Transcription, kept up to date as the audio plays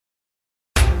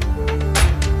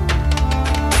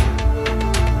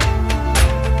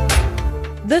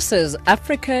This is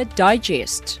Africa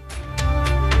Digest.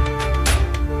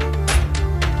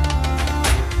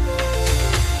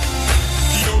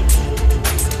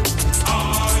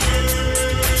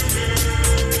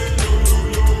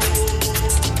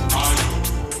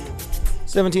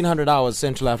 $1700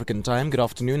 Central African Time. Good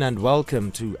afternoon and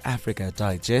welcome to Africa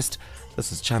Digest.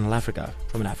 This is Channel Africa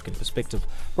from an African perspective,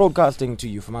 broadcasting to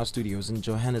you from our studios in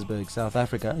Johannesburg, South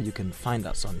Africa. You can find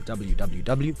us on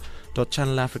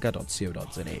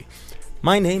www.channelafrica.co.za.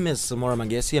 My name is Samora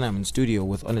Magesi and I'm in studio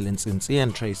with Onelin Sinsi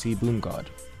and Tracy Boomgard.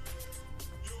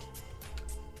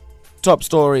 Top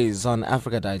stories on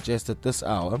Africa Digest at this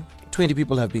hour. 20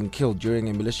 people have been killed during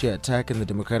a militia attack in the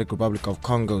Democratic Republic of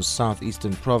Congo's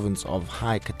southeastern province of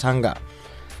High Katanga.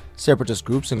 Separatist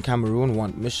groups in Cameroon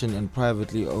want mission and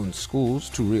privately owned schools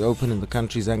to reopen in the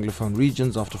country's Anglophone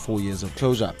regions after 4 years of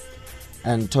closure.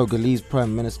 And Togolese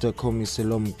Prime Minister Komi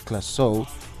Selom Klassou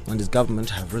and his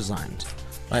government have resigned.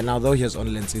 Right now, though, here's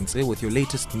Onelin Sinsi with your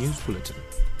latest news bulletin.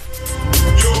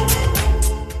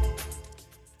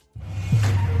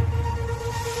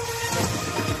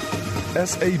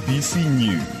 SABC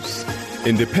News,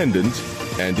 independent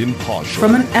and impartial.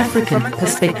 From an African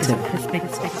perspective.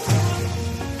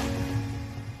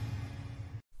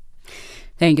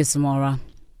 Thank you, Samora.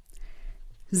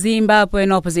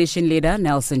 Zimbabwean opposition leader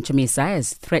Nelson Chamisa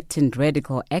has threatened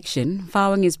radical action,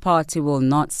 vowing his party will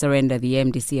not surrender the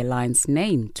MDC alliance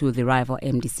name to the rival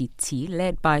MDC-T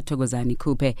led by Thokozani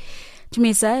Kupe.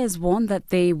 Chamisa has warned that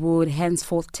they would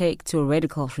henceforth take to a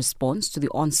radical response to the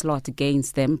onslaught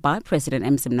against them by President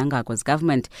Emmerson Mnangagwa's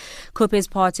government. Kupe's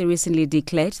party recently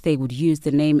declared they would use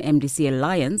the name MDC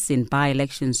Alliance in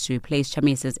by-elections to replace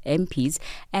Chamisa's MPs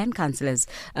and councillors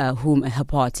whom her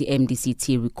party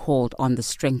MDC-T recalled on the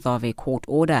strength of a court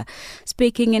order.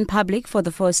 Speaking in public for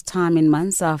the first time in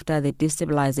months after the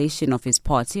destabilization of his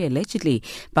party, allegedly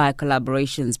by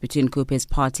collaborations between Kupe's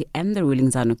party and the ruling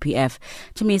ZANU-PF,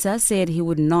 Chamisa said he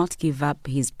would not give up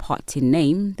his party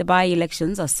name. The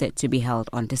by-elections are set to be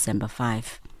held on December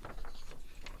 5.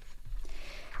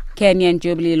 Kenyan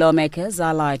Jubilee lawmakers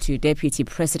allied to Deputy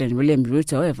President William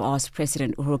Ruto have asked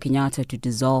President Uhuru Kenyatta to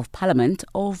dissolve Parliament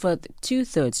over the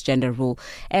two-thirds gender rule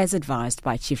as advised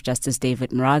by Chief Justice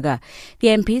David Maraga. The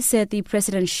MP said the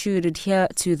President should adhere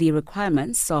to the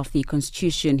requirements of the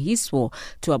Constitution he swore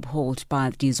to uphold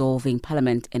by dissolving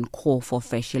Parliament and call for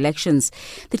fresh elections.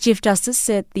 The Chief Justice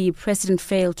said the President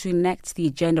failed to enact the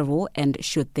gender rule and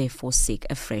should therefore seek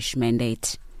a fresh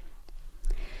mandate.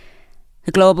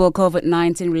 The global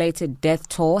COVID-19 related death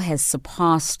toll has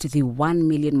surpassed the 1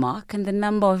 million mark and the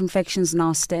number of infections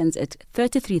now stands at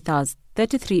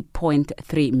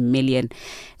 33.3 million.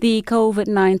 The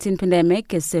COVID-19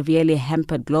 pandemic has severely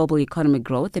hampered global economic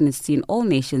growth and has seen all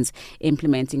nations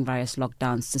implementing various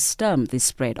lockdowns to stem the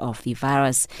spread of the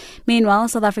virus. Meanwhile,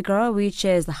 South Africa, which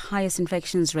has the highest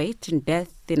infections rate and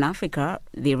death in Africa,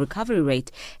 the recovery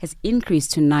rate has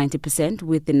increased to 90%,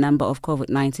 with the number of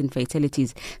COVID-19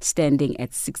 fatalities standing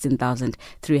at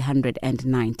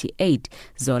 16,398.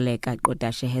 Zoleka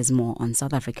Kodashe has more on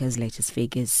South Africa's latest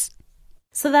figures.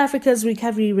 South Africa's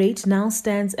recovery rate now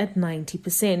stands at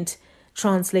 90%,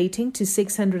 translating to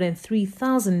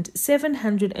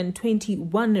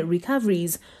 603,721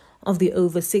 recoveries of the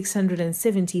over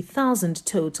 670,000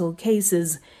 total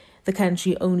cases. The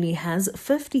country only has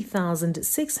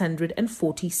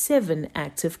 50,647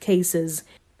 active cases.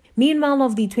 Meanwhile,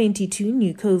 of the 22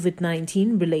 new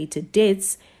COVID-19 related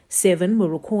deaths, 7 were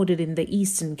recorded in the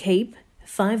Eastern Cape,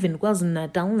 5 in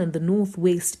KwaZulu-Natal and the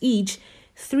Northwest each,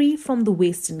 3 from the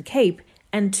Western Cape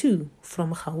and 2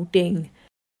 from Gauteng.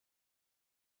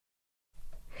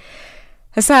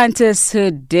 A scientist who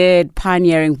did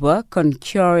pioneering work on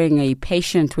curing a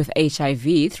patient with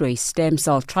HIV through a stem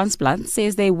cell transplant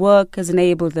says their work has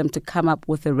enabled them to come up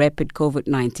with a rapid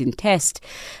COVID-19 test.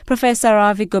 Professor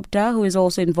Ravi Gupta, who is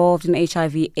also involved in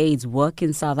HIV/AIDS work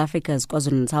in South Africa's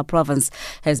KwaZulu-Natal province,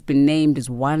 has been named as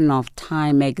one of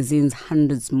Time magazine's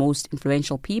 100 most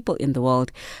influential people in the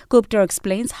world. Gupta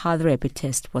explains how the rapid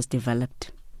test was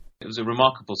developed. It was a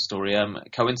remarkable story,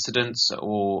 coincidence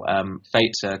or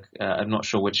fate, I'm not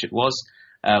sure which it was,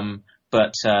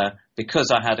 but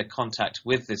because I had a contact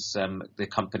with this the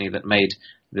company that made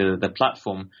the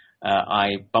platform,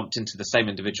 I bumped into the same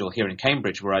individual here in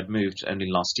Cambridge, where I'd moved only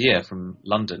last year from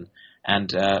London,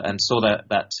 and saw I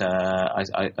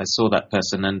saw that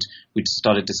person, and we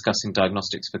started discussing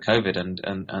diagnostics for COVID, and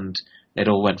it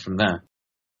all went from there.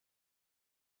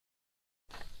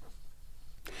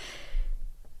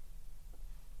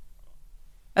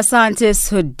 A scientist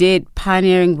who did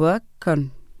pioneering work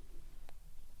on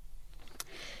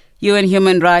UN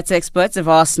human rights experts have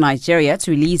asked Nigeria to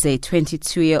release a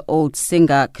 22-year-old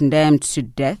singer condemned to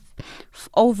death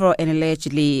over an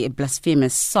allegedly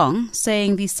blasphemous song,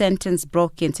 saying the sentence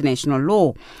broke international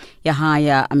law.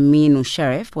 Yahya Aminu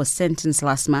Sheriff was sentenced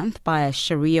last month by a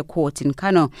Sharia court in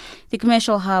Kano, the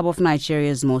commercial hub of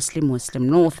Nigeria's mostly Muslim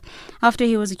north. After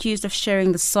he was accused of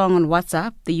sharing the song on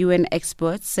WhatsApp, the UN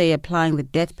experts say applying the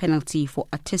death penalty for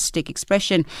artistic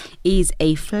expression is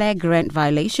a flagrant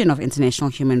violation of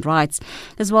international human rights,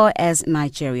 as well as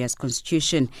Nigeria's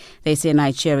constitution. They say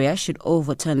Nigeria should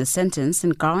overturn the sentence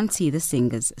and guarantee the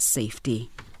singer's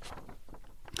safety.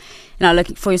 Now,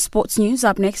 looking for your sports news,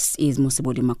 up next is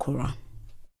Musibodi Makura.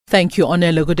 Thank you,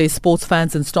 Onelo. Good day, sports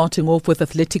fans. And starting off with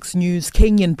athletics news,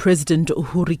 Kenyan President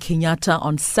Uhuru Kenyatta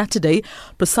on Saturday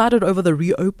presided over the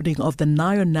reopening of the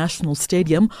Nyayo National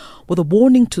Stadium with a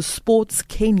warning to Sports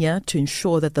Kenya to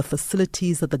ensure that the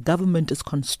facilities that the government is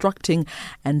constructing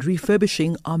and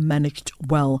refurbishing are managed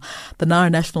well. The Nyayo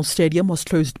National Stadium was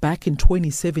closed back in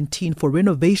 2017 for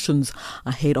renovations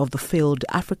ahead of the failed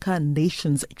Africa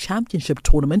Nations Championship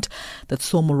tournament that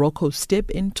saw Morocco step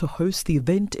in to host the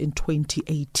event in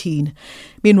 2018.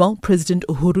 Meanwhile, President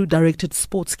Uhuru directed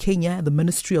Sports Kenya and the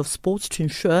Ministry of Sports to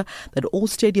ensure that all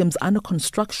stadiums under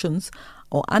construction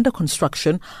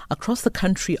across the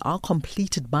country are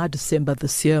completed by December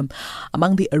this year.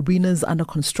 Among the arenas under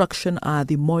construction are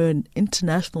the Moyo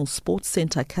International Sports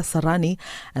Centre Kasarani,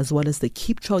 as well as the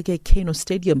Kipchoge Keino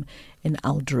Stadium in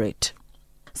Eldoret.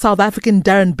 South African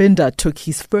Darren Binder took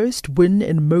his first win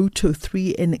in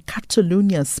Moto3 in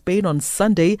Catalonia, Spain on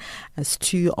Sunday, as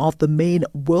two of the main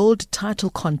world title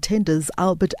contenders,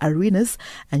 Albert Arenas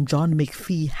and John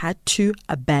McPhee, had to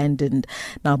abandon.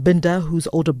 Now, Binder, whose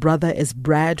older brother is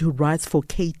Brad, who rides for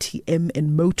KTM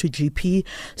in MotoGP,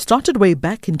 started way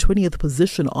back in 20th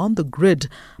position on the grid,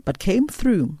 but came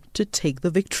through to take the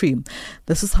victory.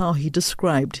 This is how he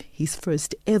described his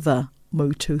first ever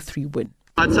Moto3 win.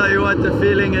 I tell you what, the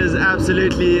feeling is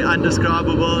absolutely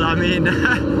indescribable. I mean,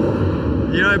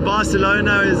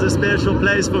 Barcelona is a special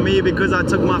place for me because I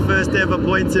took my first ever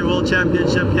points in World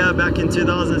Championship here back in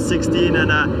 2016,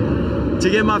 and to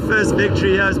get my first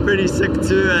victory here is pretty sick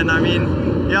too. And I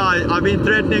mean, I've been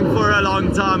threatening for a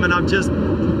long time and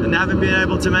haven't been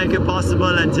able to make it possible,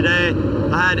 and today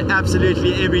I had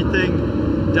absolutely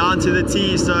everything down to the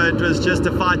T, so it was just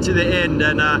a fight to the end,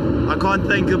 and I can't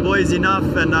thank the boys enough,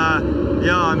 and I'm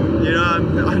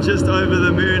just over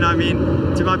the moon. I mean,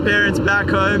 to my parents back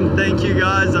home, thank you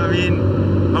guys. I mean,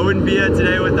 I wouldn't be here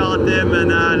today without them,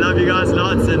 and I love you guys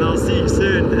lots, and I'll see you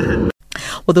soon.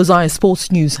 Well, those are sports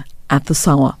news at the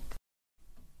hour.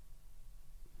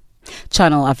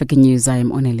 Channel African News, I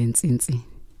am Onelin Nsinzi.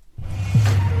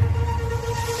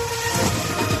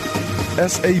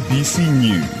 SABC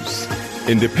News,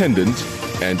 independent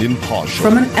and impartial.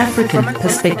 From an African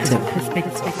perspective.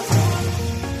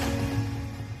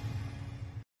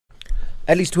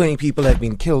 At least 20 people have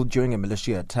been killed during a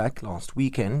militia attack last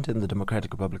weekend in the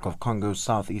Democratic Republic of Congo's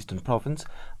southeastern province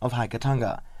of High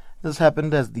Katanga. This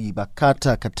happened as the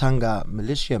Katanga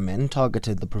militiamen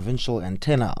targeted the provincial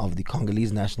antenna of the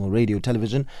Congolese National Radio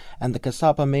Television and the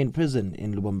Kasapa main prison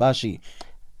in Lubumbashi,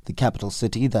 the capital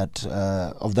city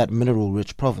of that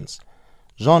mineral-rich province.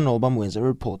 Jean Obamweze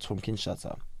reports from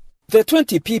Kinshasa. The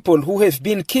 20 people who have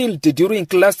been killed during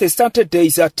last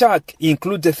Saturday's attack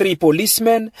include the 3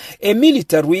 policemen, a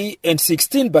military, and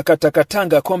 16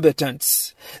 Katanga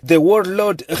combatants. The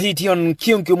warlord Gideon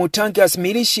Kyungu Mutanga's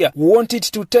militia wanted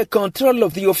to take control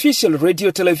of the official radio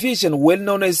television, well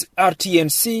known as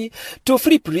RTNC, to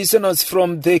free prisoners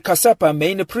from the Kasapa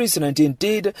main prison and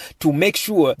indeed to make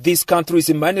sure this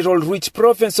country's mineral-rich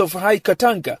province of High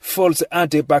Katanga falls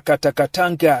under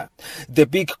Katanga. The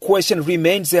big question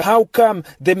remains how come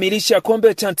the militia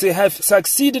combatants have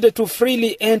succeeded to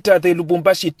freely enter the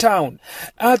Lubumbashi town.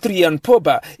 Adrian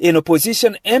Poba, an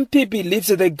opposition MP, believes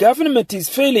the government is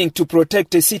failing to protect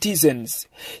the citizens.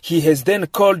 He has then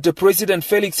called President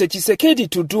Felix Tshisekedi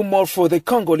to do more for the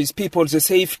Congolese people's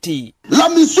safety.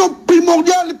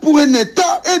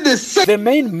 The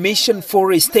main mission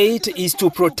for a state is to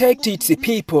protect its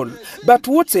people. But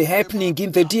what's happening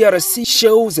in the DRC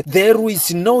shows there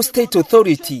is no state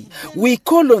authority. We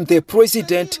call on the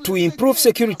president to improve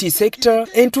security sector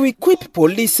and to equip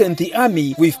police and the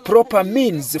army with proper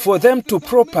means for them to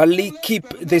properly keep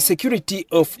the security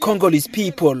of Congolese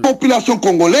people.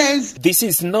 This is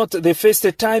is not the first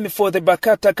time for the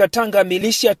Katanga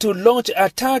militia to launch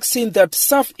attacks in that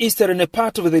southeastern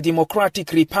part of the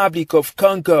Democratic Republic of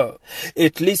Congo.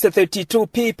 At least 32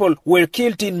 people were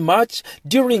killed in March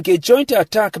during a joint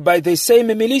attack by the same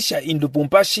militia in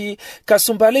Lubumbashi,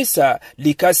 Kasumbalesa,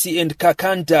 Likasi and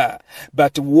Kakanda.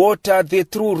 But what are the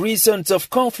true reasons of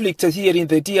conflict here in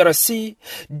the DRC?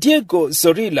 Diego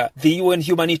Zorilla, the UN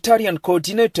humanitarian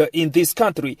coordinator in this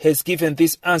country, has given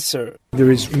this answer. There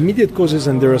is immediate causes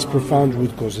and there is profound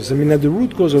root causes. I mean, at the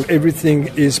root cause of everything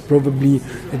is probably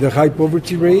the high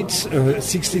poverty rates.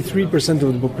 63%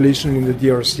 of the population in the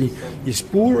DRC is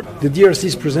poor. The DRC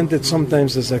is presented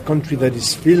sometimes as a country that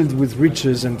is filled with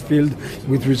riches and filled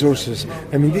with resources.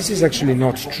 I mean, this is actually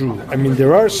not true. I mean,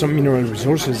 there are some mineral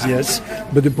resources, yes,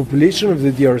 but the population of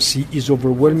the DRC is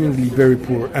overwhelmingly very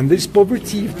poor. And this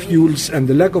poverty fuels and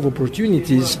the lack of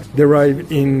opportunities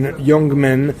derive in young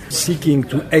men seeking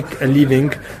to eke a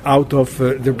living out of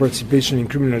their participation in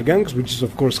criminal gangs, which is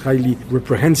of course highly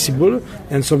reprehensible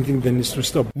and something that needs to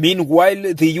stop.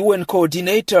 Meanwhile, the UN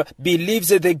coordinator believes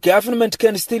that the government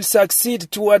can still succeed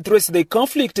to address the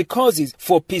conflict causes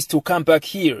for peace to come back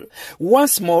here.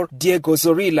 Once more, Diego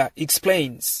Zorilla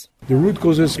explains. The root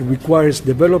causes requires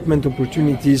development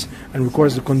opportunities and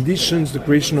requires the conditions, the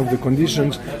creation of the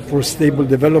conditions for stable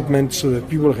development so that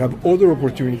people have other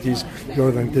opportunities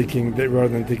rather than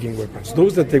taking weapons.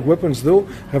 Those that take weapons, though,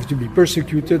 have to be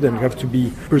persecuted and have to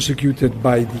be persecuted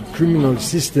by the criminal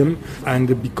system,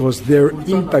 and because their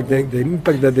impact, the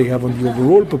impact that they have on the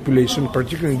overall population,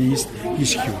 particularly in the East,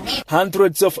 is huge.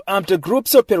 Hundreds of armed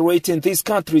groups operate in this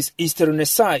country's eastern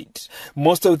side.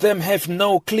 Most of them have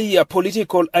no clear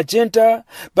political agenda,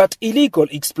 but illegal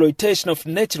exploitation of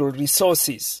natural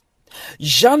resources.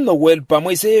 Jean-Noel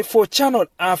Bamweze for Channel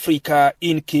Africa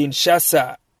in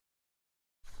Kinshasa.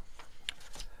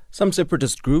 Some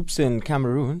separatist groups in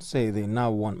Cameroon say they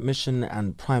now want mission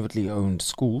and privately owned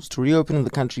schools to reopen in the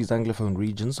country's Anglophone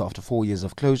regions after 4 years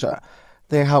of closure.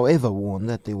 They, however, warn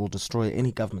that they will destroy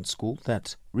any government school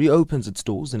that reopens its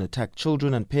doors and attack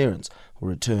children and parents who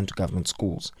return to government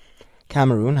schools.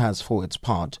 Cameroon has, for its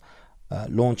part,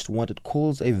 launched what it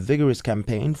calls a vigorous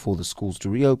campaign for the schools to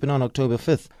reopen on October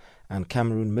 5th, and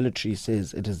Cameroon military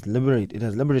says it has liberated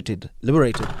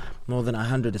more than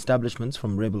 100 establishments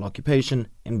from rebel occupation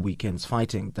in weekends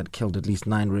fighting that killed at least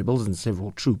 9 rebels and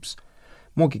several troops.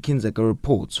 Moki Kinzeka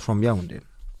reports from Yaoundé.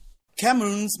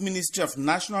 Cameroon's Ministry of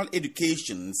National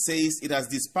Education says it has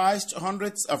dispatched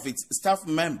hundreds of its staff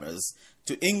members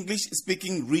to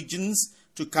English-speaking regions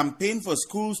to campaign for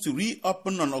schools to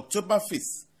reopen on October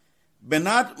 5th.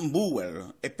 Bernard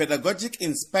Mbuwer, a pedagogic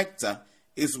inspector,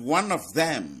 is one of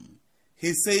them.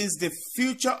 He says the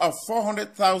future of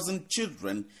 400,000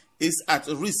 children is at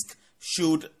risk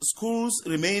should schools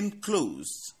remain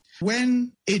closed.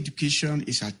 When education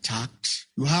is attacked,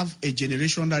 you have a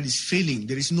generation that is failing.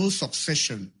 There is no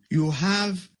succession. You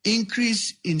have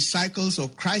increase in cycles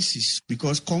of crisis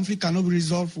because conflict cannot be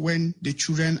resolved when the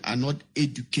children are not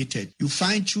educated. You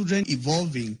find children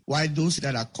evolving while those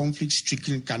that are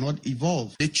conflict-stricken cannot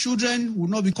evolve. The children will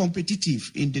not be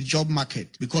competitive in the job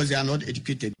market because they are not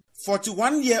educated.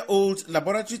 41-year-old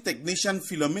laboratory technician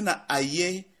Philomena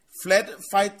Aye fled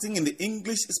fighting in the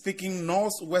English-speaking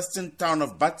northwestern town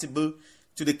of Batibu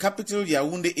to the capital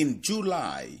Yaoundé in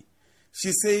July.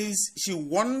 She says she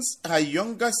wants her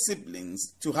younger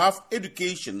siblings to have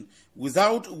education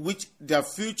without which their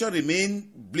future remains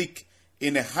bleak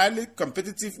in a highly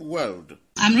competitive world.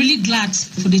 I'm really glad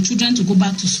for the children to go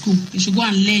back to school. They should go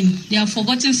and learn. They have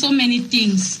forgotten so many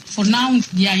things. For now,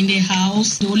 they are in their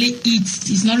house. They only eat.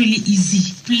 It's not really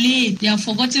easy. Play. They have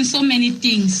forgotten so many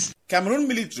things. Cameroon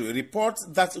military reports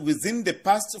that within the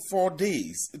past 4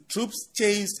 days, troops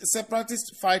chased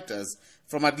separatist fighters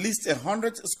from at least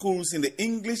 100 schools in the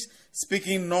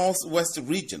English-speaking northwest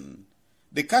region.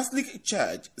 The Catholic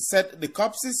Church said the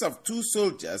corpses of 2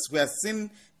 soldiers were seen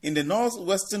in the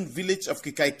northwestern village of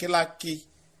Kikaikelaki.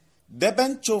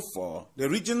 Deben Chofor, the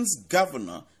region's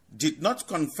governor, did not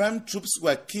confirm troops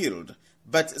were killed,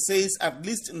 but says at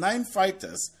least 9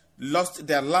 fighters lost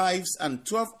their lives and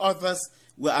 12 others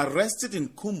were arrested in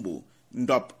Kumbu,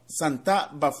 Ndop, Santa,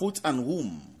 Bafut, and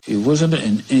Wum. It wasn't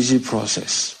an easy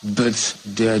process, but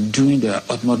they are doing their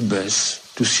utmost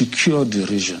best to secure the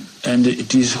region. And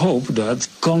it is hoped that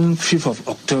come 5th of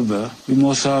October, we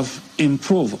must have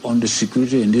improved on the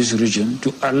security in this region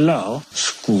to allow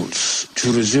schools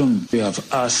to resume. We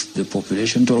have asked the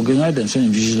population to organize themselves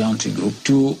in vigilante group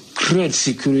to create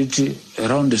security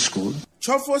around the school.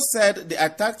 Chofo said the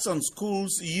attacks on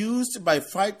schools used by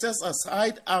fighters as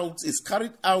hideouts is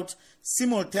carried out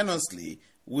simultaneously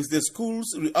with the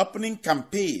school's reopening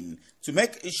campaign to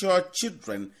make sure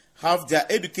children have their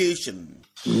education.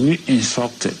 We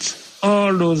instructed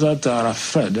all those that are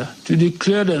afraid to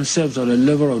declare themselves at the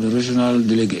level of the regional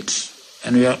delegates.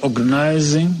 And we are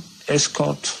organizing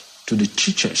escort to the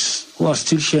teachers who are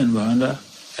still here in Banda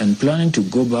and planning to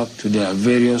go back to their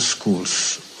various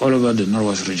schools all over the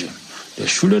Northwest region. They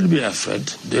shouldn't be afraid.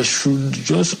 They should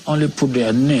just only put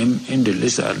their name in the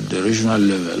list at the regional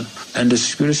level, and the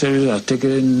security services are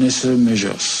taking necessary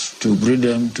measures to bring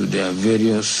them to their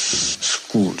various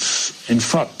schools. In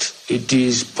fact, it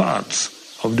is part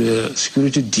of the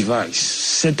security device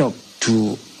set up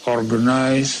to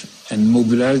organize and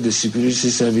mobilize the security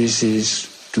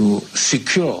services to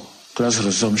secure class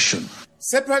resumption.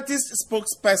 Separatist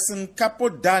spokesperson Capo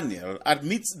Daniel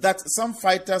admits that some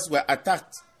fighters were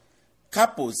attacked.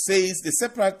 Capo says the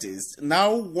separatists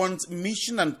now want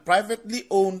mission and privately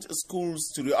owned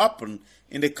schools to reopen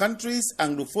in the country's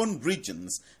Anglophone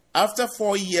regions after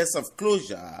 4 years of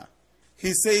closure.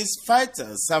 He says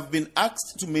fighters have been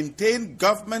asked to maintain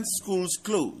government schools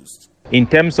closed. In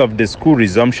terms of the school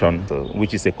resumption,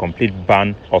 which is a complete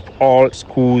ban of all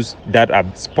schools that are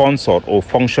sponsored or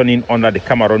functioning under the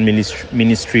Cameroon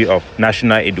Ministry of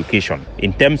National Education.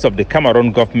 In terms of the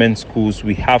Cameroon government schools,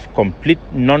 we have complete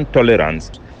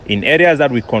non-tolerance. In areas that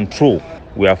we control,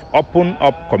 we have opened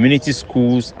up community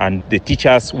schools, and the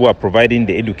teachers who are providing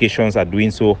the educations are doing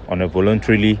so on a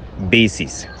voluntary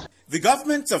basis. The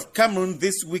government of Cameroon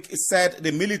this week said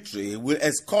the military will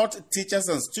escort teachers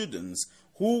and students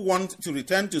who want to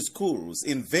return to schools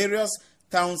in various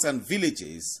towns and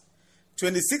villages.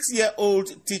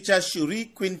 26-year-old teacher Shuri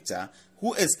Quinta,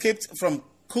 who escaped from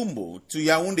Kumbo to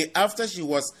Yaoundé after she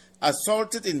was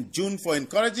assaulted in June for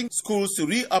encouraging schools to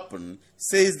reopen,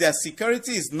 says their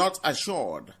security is not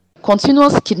assured.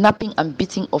 Continuous kidnapping and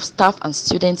beating of staff and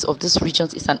students of these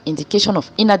regions is an indication of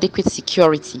inadequate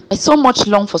security. I so much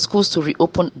long for schools to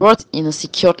reopen, brought in a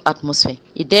secured atmosphere.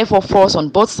 It therefore falls on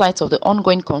both sides of the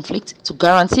ongoing conflict to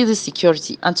guarantee this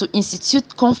security and to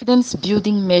institute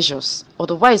confidence-building measures.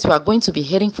 Otherwise, we are going to be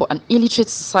heading for an illiterate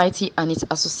society and its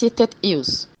associated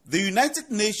ills. The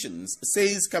United Nations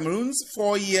says Cameroon's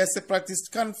 4-year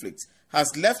separatist conflict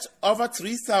has left over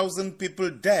 3,000 people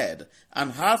dead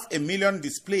and 500,000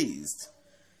 displaced.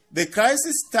 The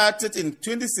crisis started in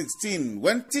 2016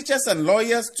 when teachers and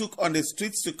lawyers took on the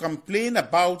streets to complain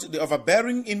about the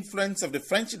overbearing influence of the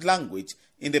French language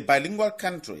in the bilingual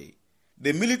country.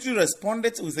 The military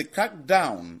responded with a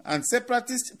crackdown, and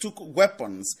separatists took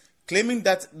weapons, claiming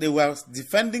that they were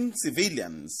defending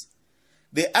civilians.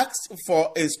 They asked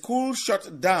for a school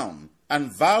shut down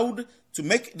and vowed to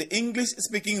make the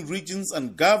English-speaking regions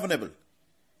ungovernable.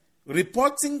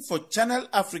 Reporting for Channel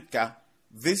Africa,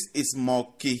 this is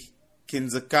Moki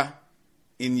Kinzaka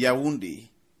in Yaoundé,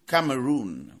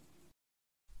 Cameroon.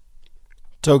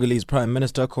 Togolese Prime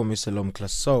Minister Komi Selom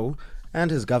Klassou and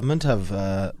his government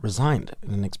have resigned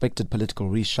in an expected political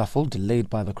reshuffle delayed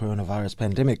by the coronavirus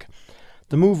pandemic.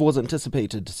 The move was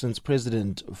anticipated since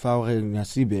President Faure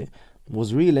Gnassingbé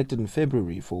was re-elected in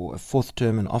February for a fourth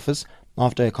term in office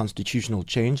after a constitutional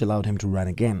change allowed him to run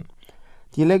again.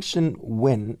 The election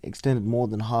win extended more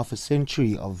than half a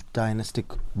century of dynastic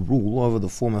rule over the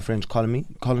former French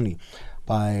colony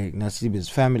by Gnassingbé's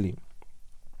family.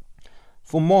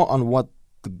 For more on what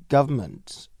the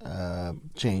government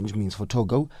change means for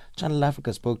Togo, Channel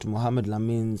Africa spoke to Mohamed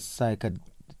Lamin Said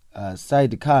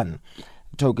Khan,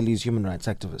 a Togolese human rights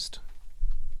activist.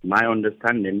 My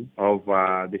understanding of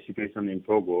the situation in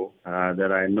Togo,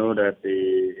 that I know that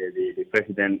the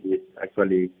president is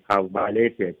actually have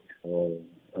violated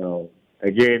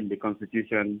again the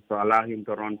constitution to allow him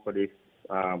to run for this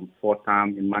fourth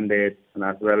term in mandate, and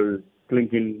as well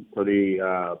clinking to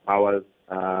the powers,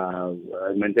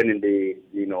 maintaining the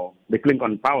clink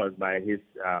on powers by his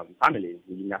family,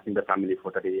 the family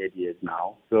for 38 years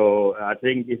now. So I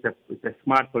think it's a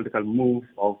smart political move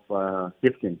of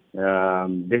shifting.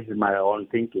 This is my own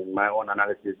thinking. My own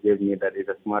analysis gives me that it's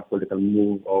a smart political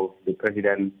move of the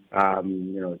president,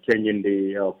 changing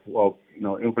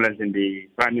influencing the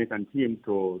prime minister and team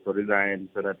to resign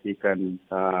so that he can,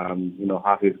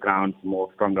 have his grounds more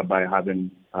stronger by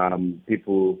having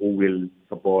people who will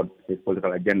support his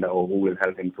political agenda or who will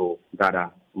help him to gather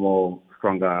more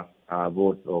stronger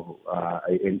votes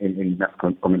in next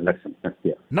coming election next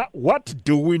year. Now, what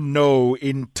do we know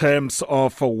in terms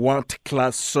of what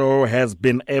Klassou has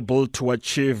been able to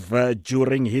achieve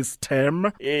during his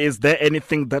term? Is there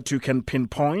anything that you can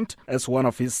pinpoint as one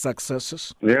of his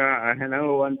successes? Yeah, I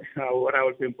know what I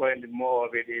will pinpoint more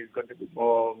of it is going to be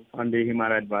more on the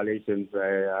human rights violations,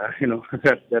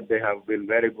 that they have been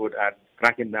very good at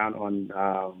cracking down on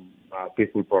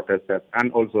peaceful protesters,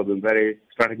 and also been very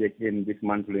strategic in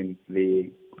dismantling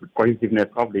the cohesiveness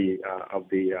of the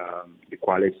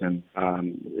coalition,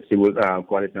 civil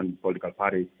coalition political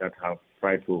parties that have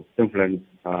tried to influence,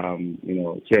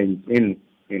 change in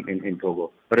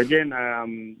Togo. But again,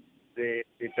 the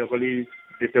Togolese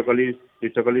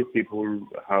people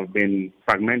have been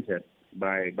fragmented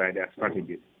by their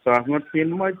strategies. So I've not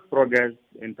seen much progress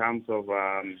in terms of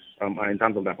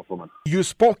their performance. You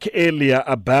spoke earlier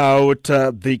about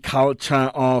the culture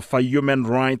of human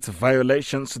rights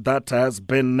violations that has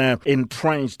been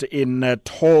entrenched in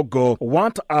Togo.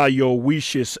 What are your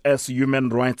wishes as human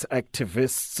rights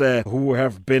activists who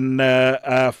have been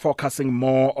focusing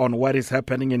more on what is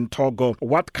happening in Togo?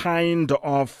 What kind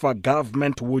of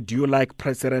government would you like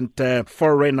President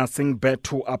Faure Gnassingbé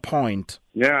to appoint?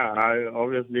 Yeah, I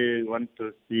obviously want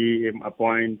to see him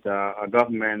appoint a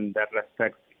government that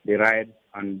respects the rights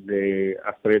and the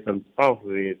aspirations of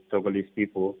the Togolese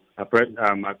people. A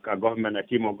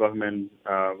team of government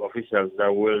officials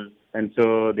that will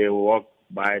ensure they work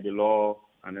by the law,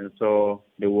 and ensure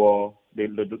the law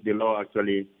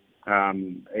actually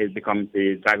it becomes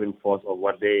the driving force of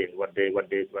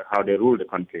how they rule the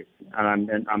country.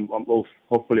 And I'm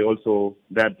hopefully also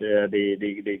that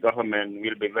the government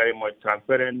will be very much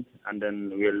transparent, and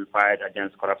then will fight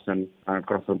against corruption and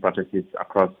corruption practices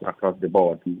across the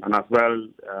board, and as well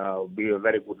be a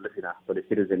very good listener to the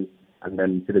citizens and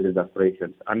then citizens'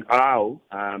 aspirations, and allow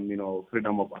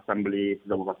freedom of assembly,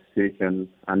 freedom of association,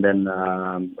 and then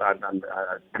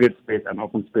create space and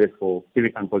open space for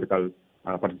civic and political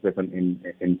participation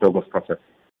in Togo's process.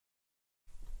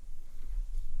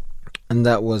 And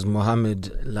that was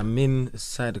Mohamed Lamine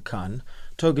Said Khan,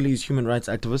 Togolese human rights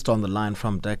activist on the line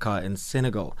from Dakar in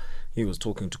Senegal. He was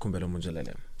talking to Kumbelo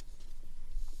Munjalele.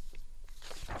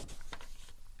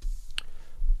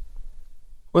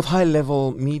 With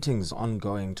high-level meetings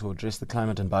ongoing to address the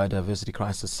climate and biodiversity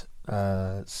crisis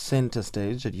center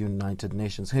stage at United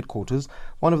Nations headquarters,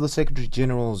 one of the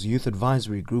Secretary-General's Youth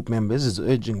Advisory Group members is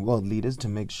urging world leaders to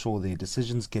make sure their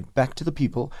decisions get back to the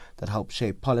people that help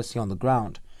shape policy on the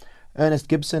ground. Ernest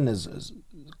Gibson is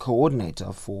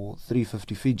coordinator for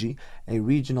 350 Fiji, a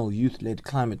regional youth-led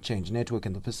climate change network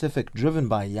in the Pacific driven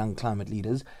by young climate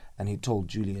leaders, and he told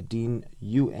Julia Dean,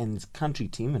 UN's country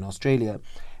team in Australia,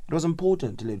 it was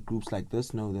important to let groups like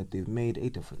this know that they've made a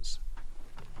difference.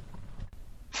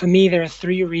 For me, there are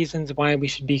three reasons why we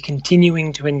should be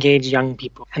continuing to engage young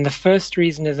people. And the first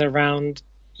reason is around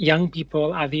young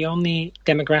people are the only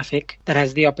demographic that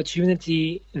has the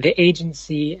opportunity, the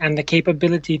agency, and the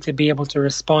capability to be able to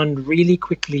respond really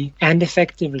quickly and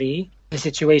effectively to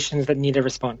situations that need a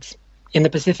response. In the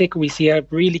Pacific, we see a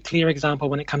really clear example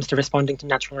when it comes to responding to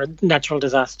natural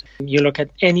disaster. You look at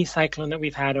any cyclone that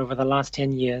we've had over the last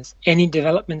 10 years, any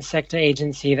development sector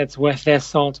agency that's worth their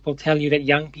salt will tell you that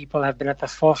young people have been at the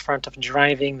forefront of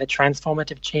driving the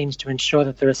transformative change to ensure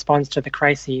that the response to the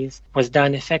crises was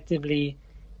done effectively,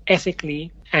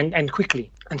 ethically, and quickly.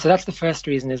 And so that's the first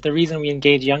reason, is the reason we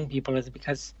engage young people is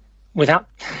because, without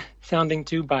sounding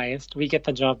too biased, we get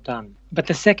the job done. But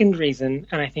the second reason,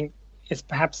 and I think is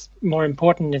perhaps more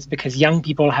important, is because young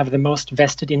people have the most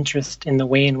vested interest in the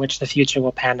way in which the future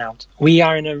will pan out. We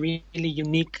are in a really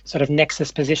unique sort of nexus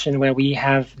position where we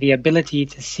have the ability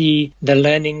to see the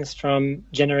learnings from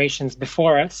generations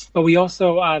before us, but we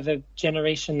also are the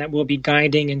generation that will be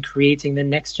guiding and creating the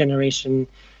next generation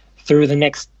through the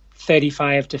next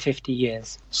 35 to 50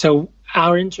 years. So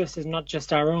our interest is not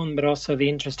just our own, but also the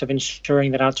interest of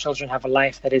ensuring that our children have a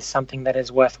life that is something that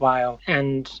is worthwhile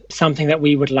and something that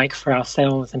we would like for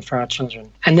ourselves and for our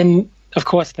children. And then, of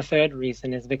course, the third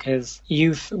reason is because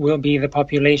youth will be the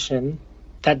population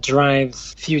that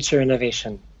drives future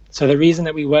innovation. So the reason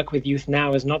that we work with youth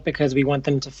now is not because we want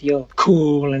them to feel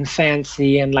cool and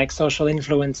fancy and like social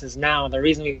influencers now. The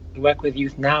reason we work with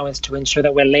youth now is to ensure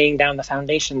that we're laying down the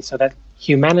foundation so that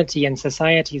humanity and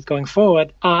societies going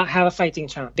forward have a fighting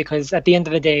chance. Because at the end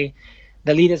of the day,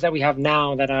 the leaders that we have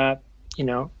now that are,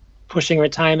 pushing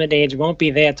retirement age won't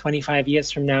be there 25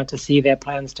 years from now to see their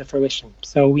plans to fruition.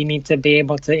 So we need to be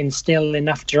able to instill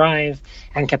enough drive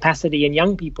and capacity in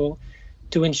young people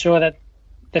to ensure that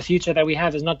the future that we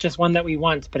have is not just one that we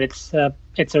want, but it's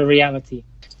a reality.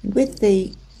 With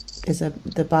there's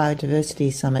the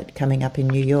Biodiversity Summit coming up in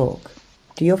New York,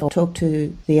 do you talk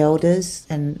to the elders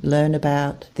and learn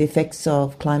about the effects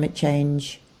of climate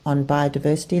change on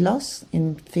biodiversity loss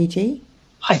in Fiji?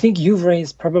 I think you've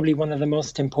raised probably one of the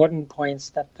most important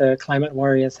points that the climate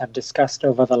warriors have discussed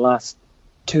over the last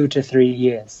 2 to 3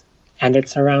 years. And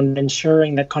it's around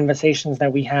ensuring that conversations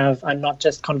that we have are not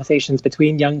just conversations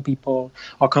between young people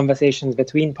or conversations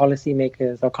between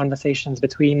policymakers or conversations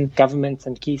between governments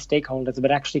and key stakeholders,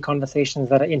 but actually conversations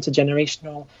that are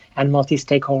intergenerational and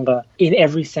multi-stakeholder in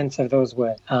every sense of those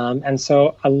words. And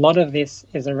so a lot of this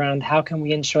is around how can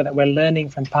we ensure that we're learning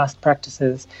from past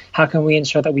practices? How can we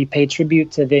ensure that we pay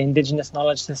tribute to the indigenous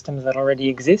knowledge systems that already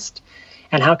exist?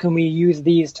 And how can we use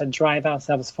these to drive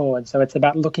ourselves forward? So it's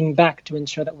about looking back to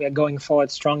ensure that we are going forward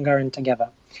stronger and together.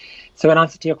 So in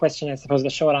answer to your question, I suppose the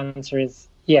short answer is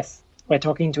yes. We're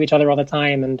talking to each other all the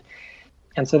time.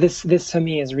 And so this for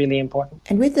me is really important.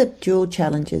 And with the dual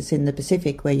challenges in the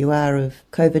Pacific where you are of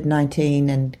COVID-19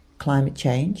 and climate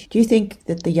change, do you think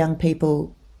that the young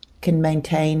people can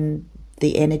maintain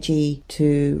the energy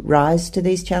to rise to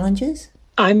these challenges?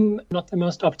 I'm not the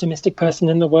most optimistic person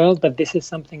in the world, but this is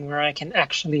something where I can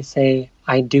actually say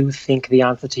I do think the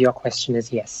answer to your question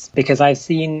is yes. Because I've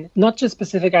seen not just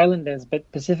Pacific Islanders,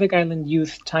 but Pacific Island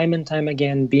youth time and time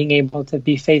again being able to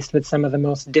be faced with some of the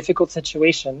most difficult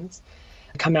situations,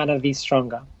 come out of these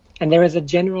stronger. And there is a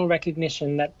general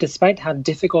recognition that despite how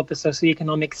difficult the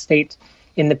socioeconomic state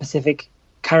in the Pacific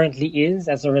currently is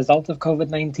as a result of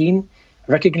COVID-19,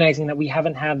 recognizing that we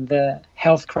haven't had the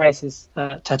health crisis,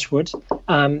 touch wood,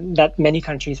 that many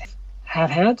countries have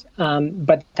had,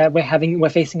 but that we're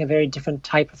facing a very different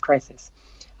type of crisis.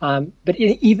 But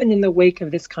even in the wake of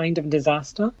this kind of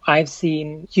disaster, I've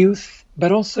seen youth,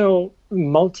 but also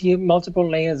multiple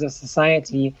layers of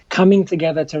society coming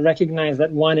together to recognize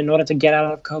that, one, in order to get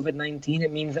out of COVID-19,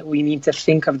 it means that we need to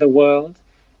think of the world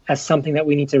as something that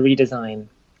we need to redesign.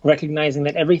 Recognizing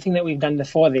that everything that we've done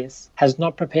before this has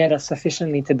not prepared us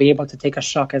sufficiently to be able to take a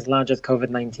shock as large as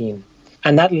COVID-19.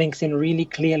 And that links in really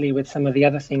clearly with some of the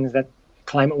other things that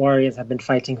climate warriors have been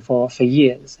fighting for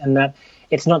years. And that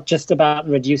it's not just about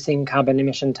reducing carbon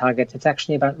emission targets, it's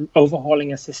actually about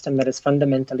overhauling a system that is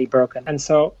fundamentally broken. And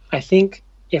so I think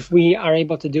if we are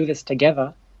able to do this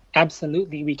together,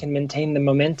 absolutely we can maintain the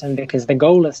momentum because the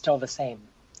goal is still the same.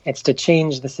 It's to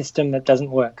change the system that doesn't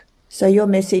work. So your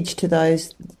message to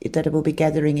those that will be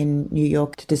gathering in New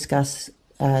York to discuss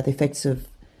the effects of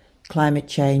climate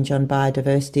change on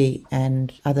biodiversity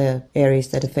and other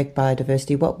areas that affect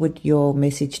biodiversity, what would your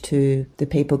message to the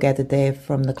people gathered there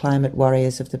from the climate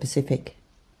warriors of the Pacific?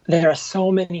 There are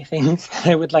so many things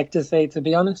I would like to say, to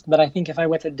be honest, but I think if I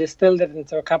were to distill it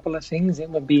into a couple of things, it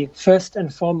would be first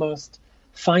and foremost,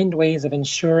 find ways of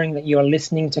ensuring that you are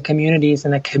listening to communities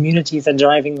and that communities are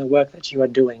driving the work that you are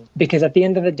doing. Because at the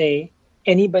end of the day,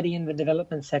 anybody in the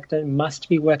development sector must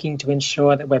be working to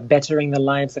ensure that we're bettering the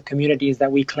lives of communities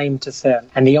that we claim to serve.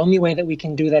 And the only way that we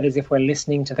can do that is if we're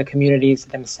listening to the communities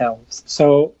themselves.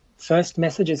 So first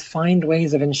message is find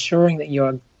ways of ensuring that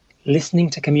you're listening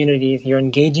to communities, you're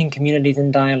engaging communities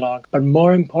in dialogue, but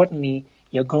more importantly,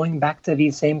 you're going back to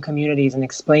these same communities and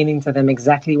explaining to them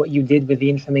exactly what you did with the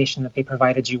information that they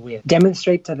provided you with.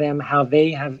 Demonstrate to them how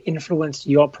they have influenced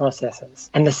your processes.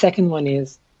 And the second one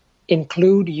is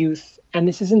include youth. And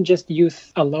this isn't just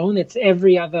youth alone, it's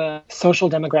every other social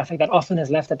demographic that often is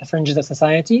left at the fringes of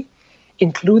society.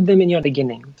 Include them in your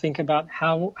beginning. Think about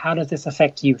how does this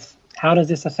affect youth? How does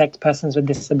this affect persons with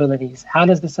disabilities? How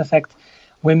does this affect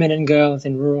women and girls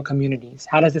in rural communities?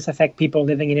 How does this affect people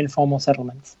living in informal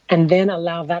settlements? And then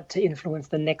allow that to influence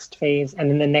the next phase and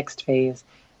then the next phase,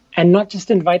 and not just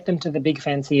invite them to the big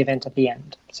fancy event at the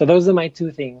end. So those are my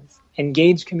two things.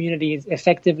 Engage communities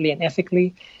effectively and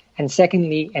ethically, and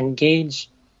secondly, engage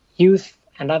youth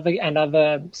and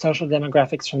other social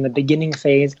demographics from the beginning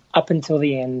phase up until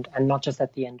the end, and not just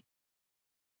at the end.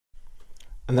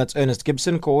 And that's Ernest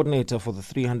Gibson, coordinator for the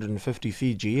 350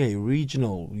 Fiji, a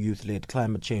regional youth-led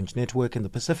climate change network in the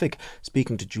Pacific,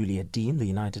 speaking to Julia Dean, the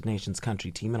United Nations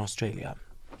country team in Australia.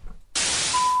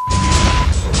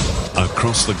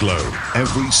 Across the globe,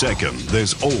 every second,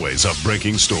 there's always a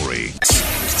breaking story.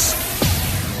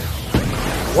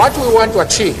 What we want to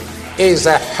achieve is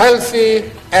a healthy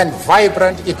and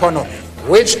vibrant economy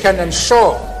which can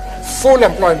ensure full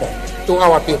employment to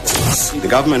our people. The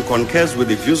government concurs with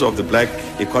the views of the Black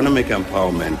Economic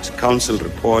Empowerment Council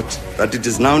report that it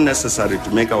is now necessary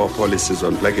to make our policies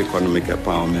on black economic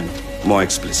empowerment more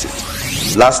explicit.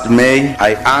 Last May,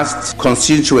 I asked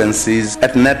constituencies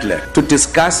at NETLEC to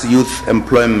discuss youth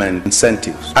employment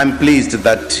incentives. I'm pleased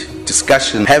that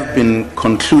discussions have been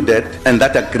concluded and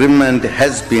that agreement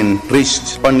has been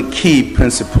reached on key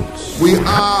principles. We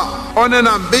are on an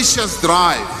ambitious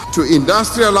drive to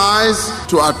industrialize,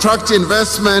 to attract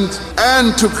investment,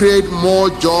 and to create more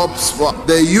jobs for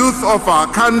the youth of our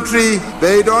country.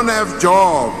 They don't have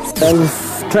jobs.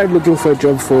 tried looking for a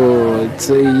job for it's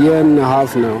a year and a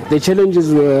half now. The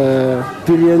challenges were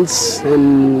experience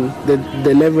and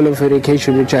the level of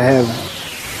education which I have.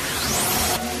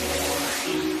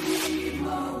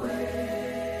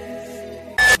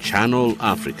 Channel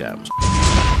Africa.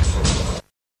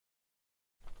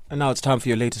 And now it's time for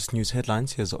your latest news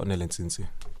headlines. Here's Onel Nsinsi.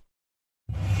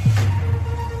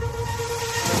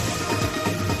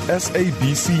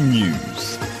 SABC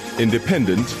News,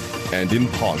 independent and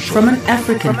impartial. From an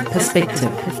African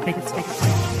perspective.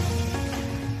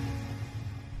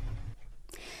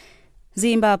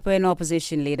 Zimbabwean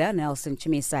opposition leader Nelson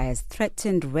Chamisa has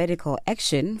threatened radical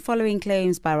action following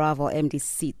claims by rival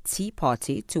MDC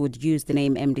party to use the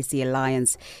name MDC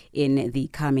Alliance in the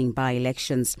coming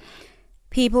by-elections.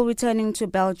 People returning to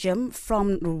Belgium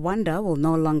from Rwanda will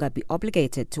no longer be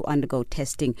obligated to undergo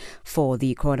testing for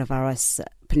the coronavirus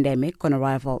pandemic on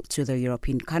arrival to the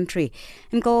European country.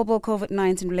 And global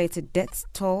COVID-19 related death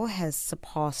toll has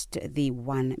surpassed the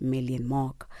 1 million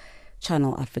mark.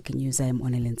 Channel Africa News, I am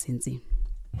Onel Nsinsi.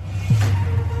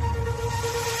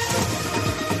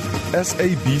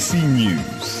 SABC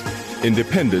News,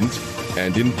 independent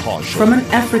and impartial. From an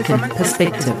African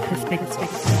perspective.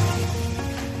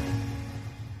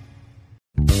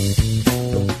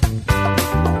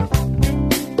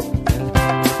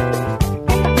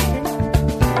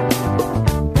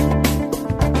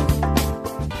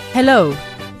 Hello.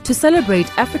 To celebrate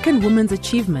African women's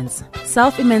achievements,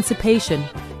 self-emancipation,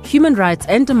 human rights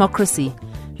and democracy,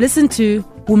 listen to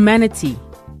Womanity,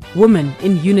 Women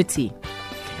in Unity,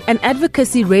 an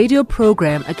advocacy radio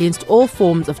program against all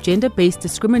forms of gender-based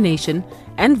discrimination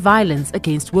and violence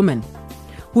against women.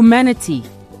 Womanity,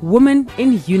 Women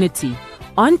in Unity,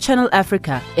 on Channel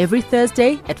Africa every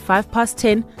Thursday at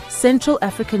 10:05 Central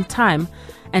African Time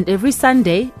and every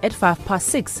Sunday at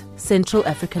 6:05 Central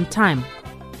African Time.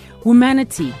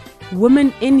 Womanity,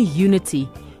 Women in Unity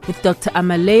with Dr.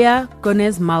 Amalea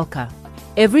Gonez-Malka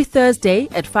every Thursday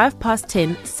at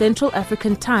 10:05 Central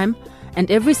African Time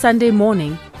and every Sunday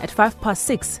morning at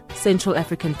 6:05 Central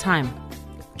African Time.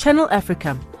 Channel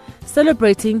Africa,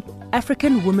 celebrating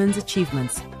African women's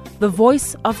achievements, the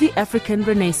voice of the African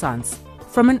Renaissance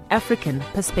from an African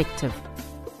perspective.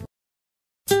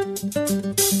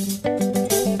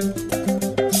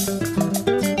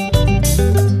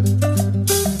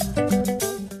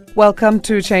 Welcome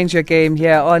to Change Your Game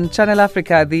here on Channel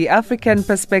Africa, the African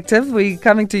perspective. We're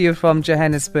coming to you from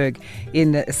Johannesburg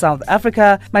in South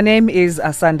Africa. My name is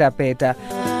Asanda Beta.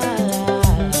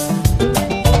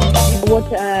 What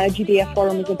GDF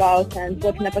Forum is about and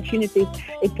what an opportunity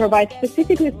it provides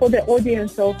specifically for the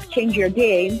audience of Change Your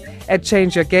Game. At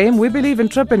Change Your Game, we believe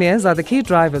entrepreneurs are the key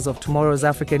drivers of tomorrow's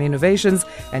African innovations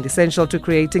and essential to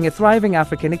creating a thriving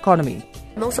African economy.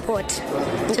 More support,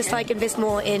 just like invest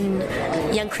more in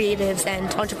young creatives and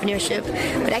entrepreneurship,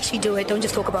 but actually do it. Don't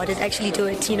just talk about it, actually do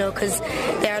it, because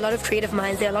there are a lot of creative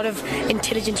minds, there are a lot of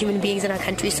intelligent human beings in our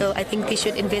country, so I think they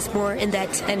should invest more in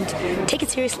that and take it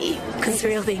seriously, because it's a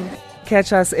real thing.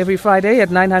 Catch us every Friday at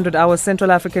 900 hours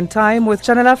Central African Time with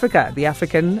Channel Africa, the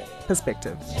African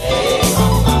perspective.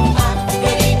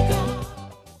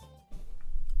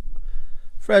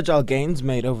 Fragile gains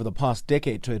made over the past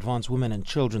decade to advance women and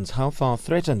children's health are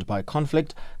threatened by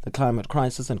conflict, the climate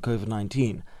crisis and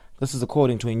COVID-19. This is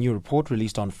according to a new report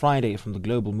released on Friday from the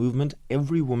global movement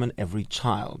Every Woman, Every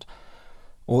Child,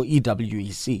 or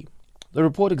EWEC. The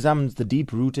report examines the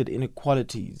deep-rooted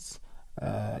inequities,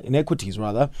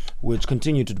 which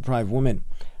continue to deprive women,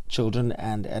 children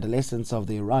and adolescents of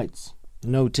their rights,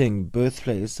 noting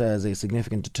birthplace as a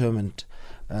significant determinant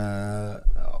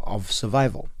of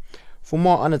survival. For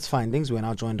more on its findings, we're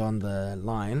now joined on the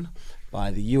line by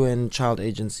the UN Child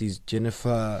Agency's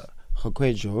Jennifer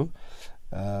Hokwejo,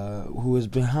 who is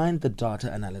behind the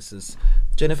data analysis.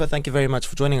 Jennifer, thank you very much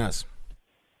for joining us.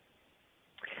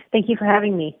 Thank you for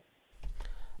having me.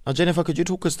 Now, Jennifer, could you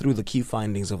talk us through the key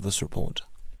findings of this report?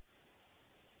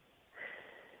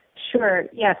 Sure,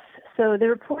 yes. So the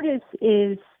report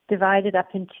is divided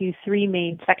up into three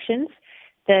main sections.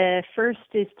 The first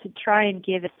is to try and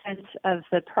give a sense of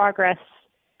the progress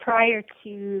prior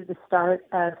to the start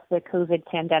of the COVID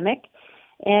pandemic.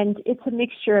 And it's a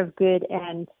mixture of good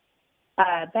and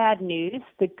bad news.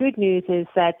 The good news is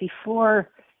that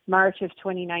before March of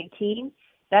 2019,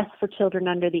 deaths for children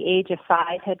under the age of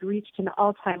 5 had reached an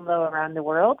all-time low around the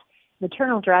world.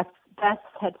 Maternal deaths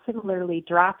had similarly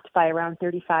dropped by around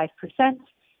 35%.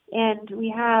 And we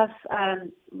have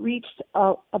reached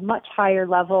a much higher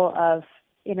level of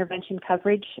intervention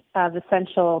coverage of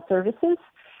essential services,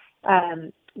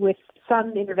 with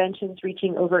some interventions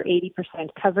reaching over 80%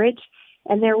 coverage.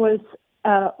 And there was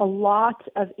a lot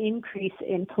of increase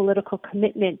in political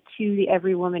commitment to the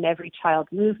Every Woman, Every Child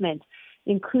movement,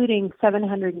 including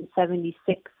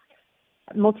 776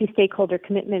 multi-stakeholder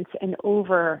commitments and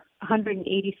over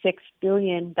 $186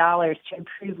 billion to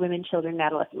improve women, children, and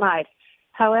adolescent lives.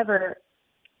 However,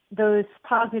 those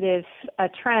positive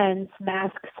trends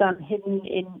mask some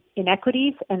hidden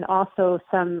inequities and also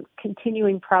some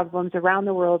continuing problems around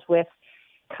the world with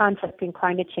conflict and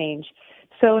climate change.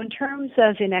 So in terms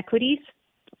of inequities,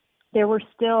 there were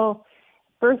still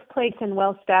birthplace and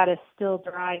wealth status still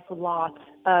drives a lot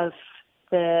of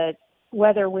the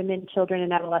whether women, children,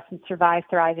 and adolescents survive,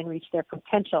 thrive, and reach their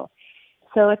potential.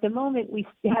 So at the moment, we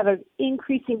have an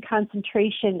increasing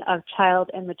concentration of child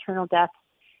and maternal deaths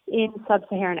in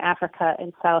sub-Saharan Africa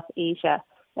and South Asia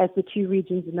as the two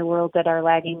regions in the world that are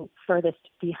lagging furthest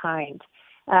behind.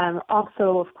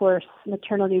 Also, of course,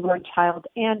 maternal, newborn, child,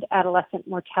 and adolescent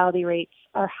mortality rates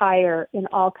are higher in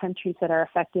all countries that are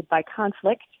affected by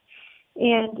conflict.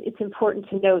 And it's important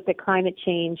to note that climate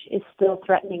change is still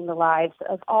threatening the lives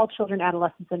of all children,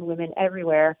 adolescents, and women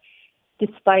everywhere.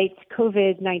 Despite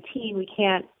COVID-19, we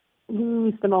can't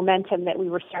lose the momentum that we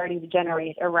were starting to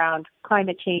generate around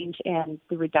climate change and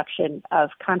the reduction of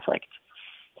conflict.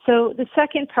 So the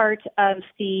second part of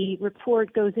the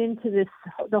report goes into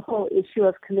the whole issue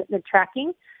of commitment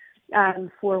tracking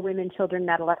for women, children, and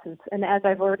adolescents. And as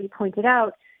I've already pointed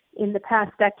out, in the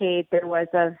past decade, there was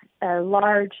a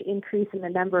large increase in the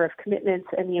number of commitments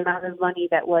and the amount of money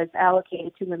that was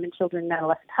allocated to women, children, and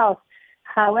adolescent health.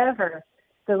 However,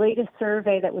 the latest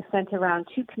survey that was sent around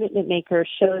to commitment makers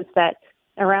shows that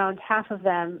around half of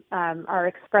them are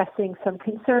expressing some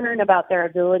concern about their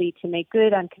ability to make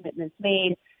good on commitments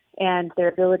made and their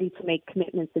ability to make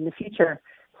commitments in the future.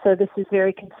 So this is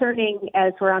very concerning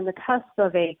as we're on the cusp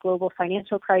of a global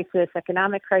financial crisis,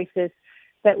 economic crisis,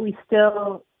 that we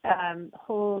still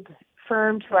hold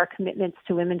firm to our commitments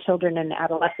to women, children, and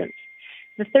adolescents.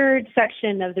 The third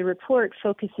section of the report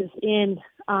focuses in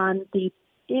on the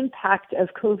impact of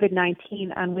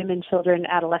COVID-19 on women, children, and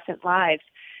adolescent lives.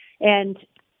 And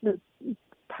the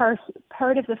part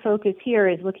of the focus here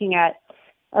is looking at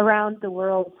around the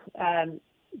world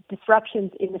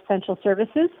disruptions in essential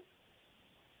services.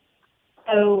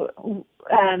 So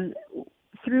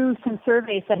through some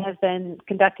surveys that have been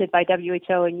conducted by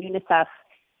WHO and UNICEF,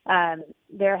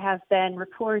 there have been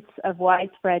reports of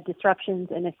widespread disruptions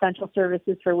in essential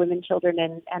services for women, children,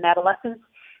 and adolescents,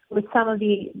 with some of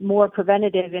the more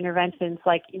preventative interventions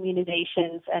like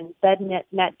immunizations and bed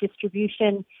net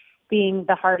distribution being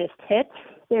the hardest hit.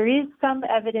 There is some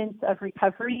evidence of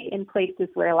recovery in places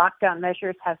where lockdown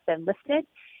measures have been lifted,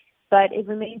 but it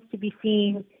remains to be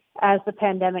seen as the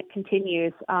pandemic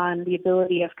continues on the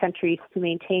ability of countries to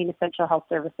maintain essential health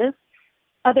services.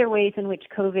 Other ways in which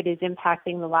COVID is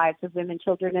impacting the lives of women,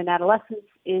 children, and adolescents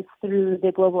is through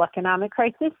the global economic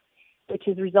crisis, which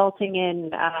is resulting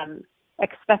in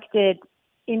expected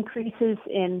increases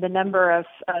in the number of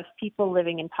people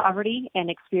living in poverty and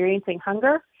experiencing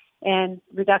hunger, and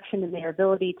reduction in their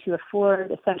ability to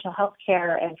afford essential health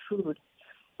care and food.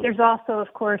 There's also,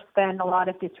 of course, been a lot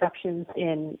of disruptions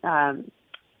in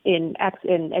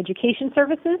education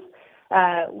services,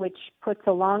 which puts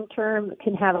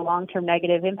can have a long-term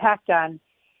negative impact on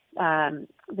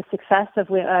the success of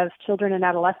children and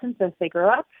adolescents as they grow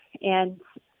up. And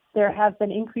there have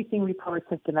been increasing reports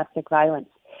of domestic violence.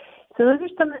 So those are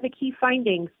some of the key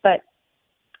findings, but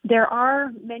there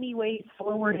are many ways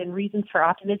forward and reasons for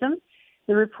optimism.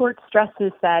 The report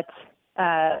stresses that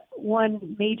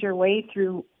one major way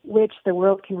through which the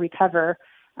world can recover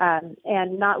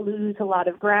and not lose a lot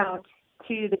of ground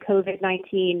to the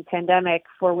COVID-19 pandemic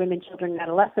for women, children, and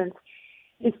adolescents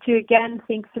is to again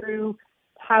think through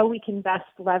how we can best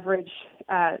leverage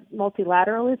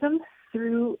multilateralism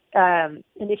through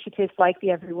initiatives like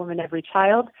the Every Woman, Every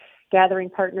Child, gathering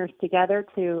partners together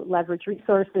to leverage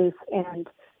resources and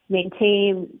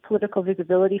maintain political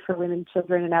visibility for women,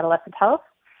 children, and adolescent health.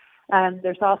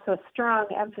 There's also a strong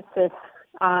emphasis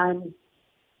on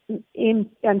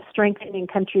strengthening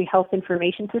country health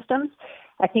information systems.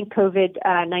 I think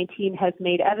COVID-19 has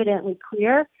made evidently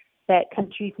clear that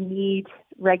countries need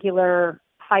regular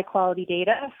high-quality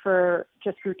data for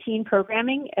just routine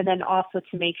programming, and then also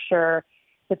to make sure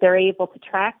that they're able to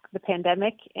track the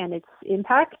pandemic and its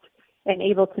impact and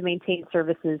able to maintain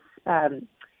services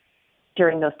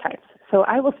during those times. So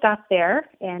I will stop there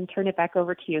and turn it back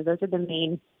over to you. Those are the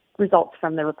main results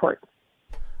from the report.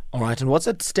 All right, and what's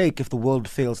at stake if the world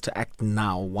fails to act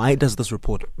now? Why does this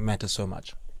report matter so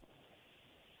much?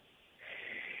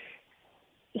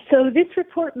 So this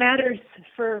report matters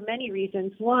for many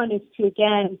reasons. One is to,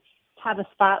 again, have a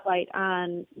spotlight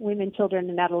on women, children,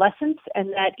 and adolescents,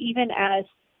 and that even as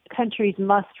countries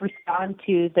must respond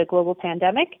to the global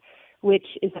pandemic, which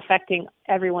is affecting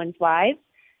everyone's lives,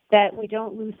 that we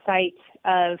don't lose sight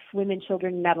of women,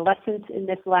 children, and adolescents in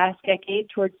this last decade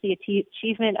towards the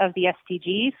achievement of the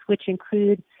SDGs, which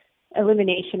include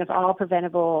elimination of all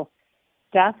preventable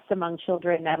deaths among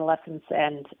children, adolescents,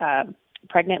 and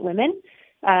pregnant women.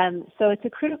 So it's a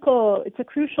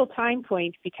crucial time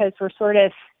point because we're sort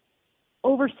of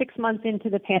over 6 months into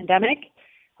the pandemic.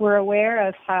 We're aware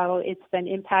of how it's been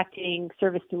impacting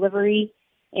service delivery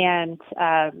and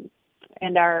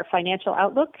our financial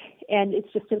outlook. And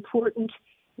it's just important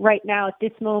right now at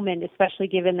this moment, especially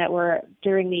given that we're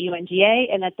during the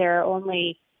UNGA and that there are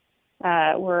only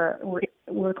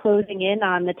we're closing in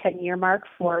on the 10-year mark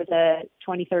for the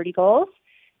 2030 goals,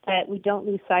 that we don't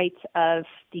lose sight of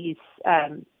these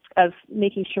of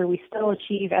making sure we still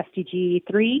achieve SDG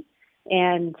 3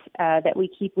 and that we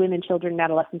keep women, children, and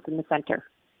adolescents in the center.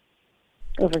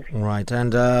 Over. Right,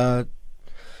 and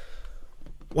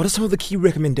what are some of the key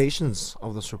recommendations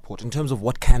of this report in terms of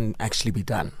what can actually be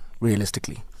done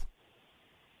realistically?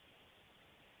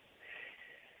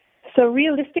 So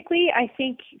realistically, I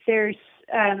think there's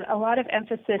a lot of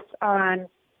emphasis on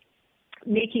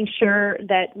making sure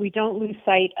that we don't lose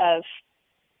sight of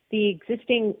the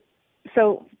existing.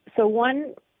 So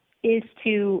one is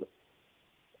to,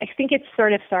 I think it's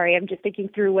sort of, sorry, I'm just thinking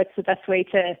through what's the best way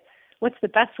to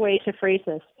phrase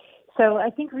this. So I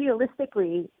think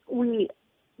realistically,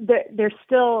 there's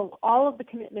still all of the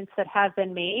commitments that have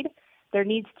been made. There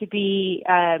needs to be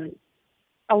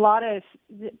a lot of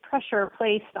pressure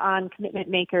placed on commitment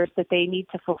makers that they need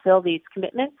to fulfill these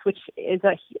commitments, which is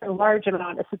a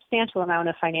substantial amount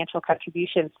of financial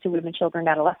contributions to women, children, and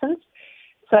adolescents.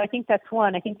 So I think that's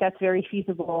one. I think that's very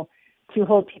feasible to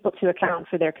hold people to account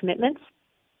for their commitments.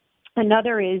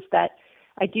 Another is that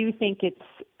I do think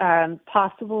it's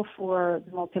possible for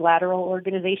multilateral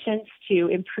organizations to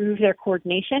improve their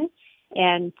coordination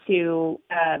and to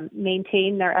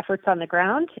maintain their efforts on the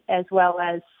ground, as well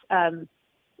as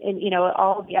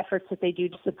all of the efforts that they do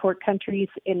to support countries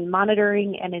in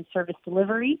monitoring and in service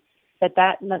delivery,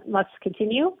 that must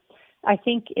continue. I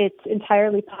think it's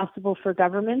entirely possible for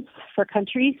governments, for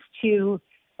countries to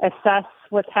assess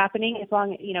what's happening, as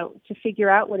long to figure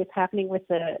out what is happening with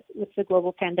the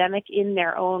global pandemic in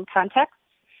their own context,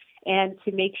 and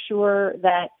to make sure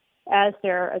that as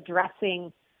they're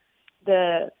addressing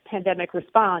the pandemic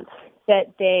response,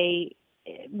 that they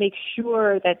make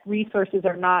sure that resources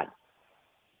are not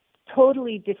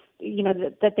totally,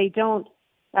 that they don't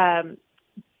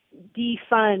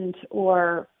defund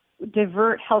or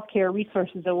divert healthcare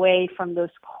resources away from those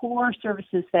core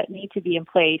services that need to be in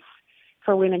place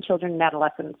for women, children, and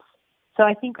adolescents. So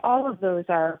I think all of those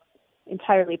are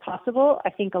entirely possible.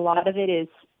 I think a lot of it is,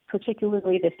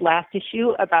 particularly this last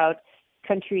issue about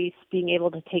countries being able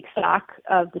to take stock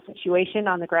of the situation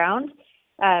on the ground,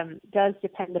 does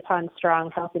depend upon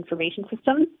strong health information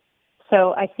systems.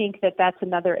 So I think that that's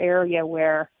another area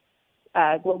where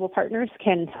global partners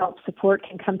can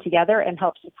come together and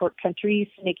help support countries,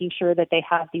 making sure that they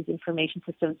have these information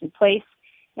systems in place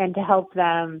and to help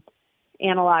them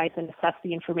analyze and assess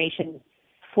the information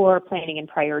for planning and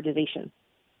prioritization.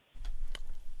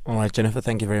 All right, Jennifer,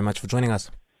 thank you very much for joining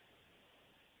us.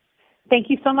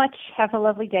 Thank you so much. Have a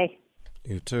lovely day.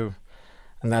 You too.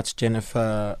 And that's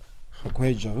Jennifer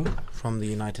Hokwejo from the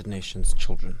United Nations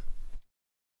Children.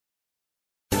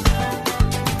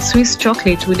 Swiss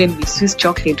chocolate wouldn't be Swiss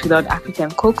chocolate without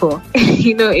African cocoa.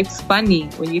 It's funny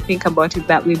when you think about it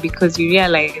that way, because you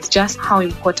realize just how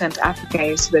important Africa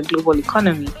is to the global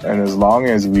economy. And as long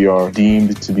as we are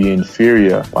deemed to be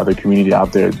inferior by the community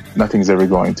out there, nothing's ever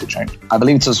going to change. I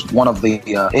believe it was one of the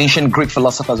ancient Greek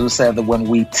philosophers who said that when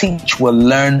we teach, we'll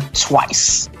learn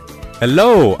twice.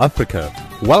 Hello, Africa.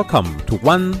 Welcome to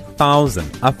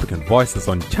 1000 African Voices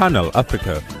on Channel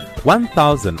Africa.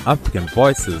 1000 African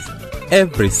Voices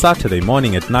every Saturday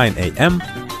morning at 9 a.m.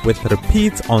 with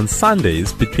repeats on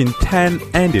Sundays between 10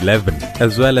 and 11,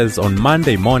 as well as on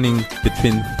Monday morning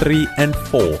between 3 and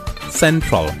 4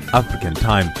 Central African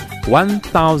Time.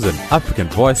 1000 African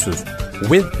Voices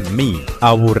with me,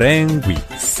 Aburengwi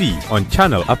C, on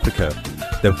Channel Africa,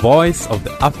 the voice of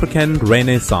the African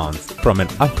Renaissance from an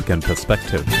African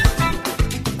perspective.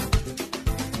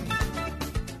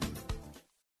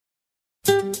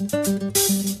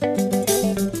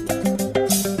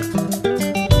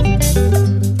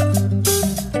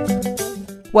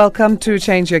 Welcome to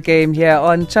Change Your Game here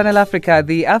on Channel Africa,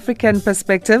 the African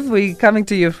perspective. We're coming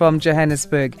to you from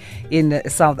Johannesburg in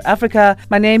South Africa.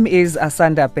 My name is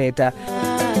Asanda Peta.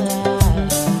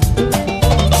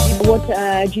 What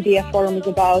GBF Forum is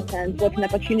about and what an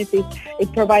opportunity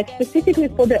it provides specifically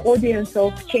for the audience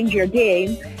of Change Your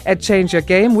Game. At Change Your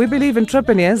Game, we believe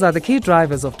entrepreneurs are the key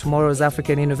drivers of tomorrow's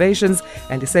African innovations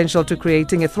and essential to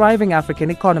creating a thriving African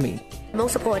economy. More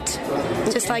support,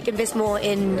 just like invest more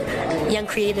in young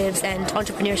creatives and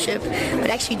entrepreneurship, but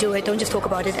actually do it. Don't just talk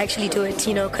about it, actually do it,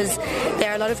 because there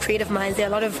are a lot of creative minds, there are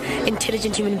a lot of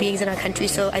intelligent human beings in our country,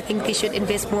 so I think they should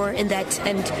invest more in that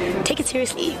and take it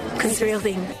seriously, because it's a real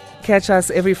thing. Catch us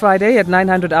every Friday at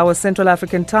 900 hours Central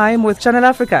African Time with Channel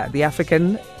Africa, the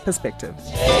African Perspective.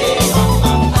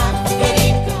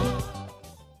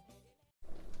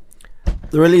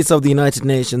 The release of the United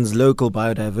Nations Local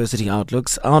Biodiversity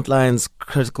Outlooks outlines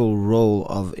critical role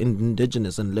of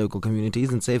indigenous and local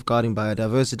communities in safeguarding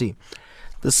biodiversity.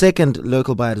 The second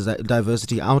Local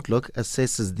Biodiversity Outlook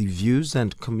assesses the views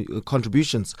and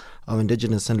contributions of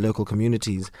indigenous and local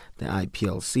communities, the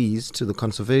IPLCs, to the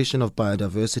conservation of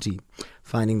biodiversity.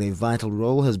 Finding their vital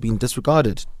role has been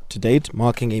disregarded, to date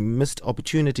marking a missed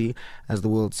opportunity as the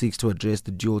world seeks to address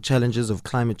the dual challenges of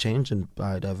climate change and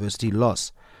biodiversity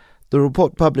loss. The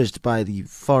report published by the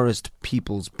Forest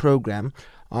Peoples Programme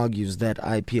argues that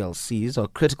IPLCs are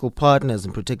critical partners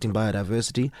in protecting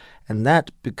biodiversity, and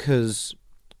that because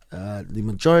the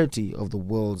majority of the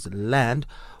world's land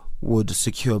would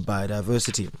secure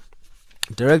biodiversity.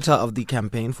 Director of the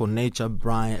Campaign for Nature,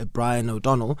 Brian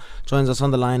O'Donnell, joins us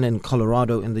on the line in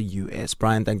Colorado in the U.S.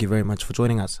 Brian, thank you very much for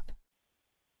joining us.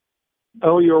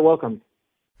 Oh, you're welcome.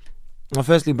 Well,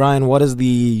 firstly, Brian, what is the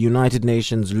United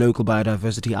Nations Local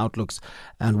Biodiversity Outlooks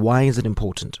and why is it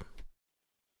important?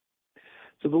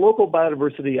 So the Local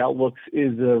Biodiversity Outlooks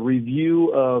is a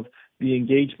review of the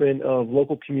engagement of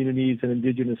local communities and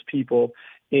indigenous people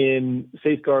in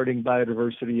safeguarding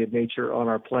biodiversity and nature on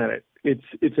our planet.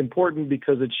 It's important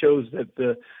because it shows that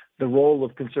the role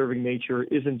of conserving nature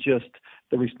isn't just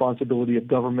the responsibility of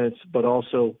governments, but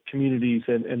also communities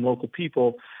and local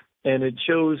people. And it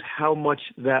shows how much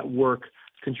that work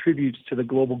contributes to the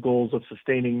global goals of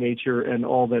sustaining nature and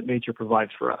all that nature provides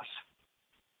for us.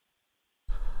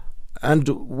 And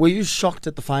were you shocked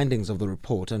at the findings of the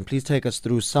report? And please take us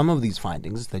through some of these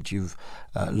findings that you've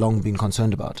long been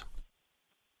concerned about.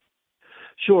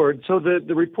 Sure. So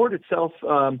the report itself,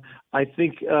 I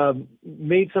think,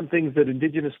 made some things that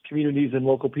indigenous communities and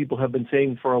local people have been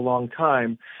saying for a long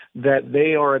time, that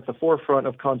they are at the forefront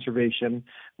of conservation,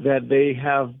 that they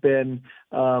have been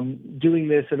doing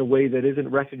this in a way that isn't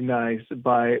recognized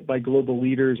by global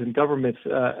leaders and governments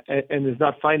and is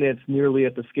not financed nearly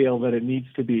at the scale that it needs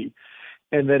to be.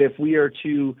 And that if we are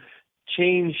to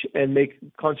change and make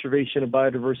conservation of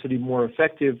biodiversity more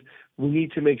effective, we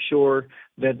need to make sure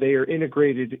that they are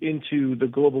integrated into the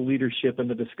global leadership and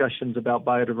the discussions about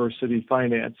biodiversity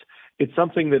finance. It's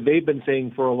something that they've been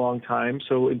saying for a long time,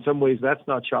 so in some ways that's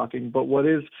not shocking. But what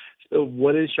is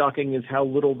shocking is how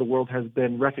little the world has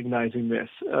been recognizing this,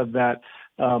 that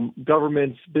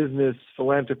governments, business,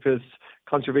 philanthropists,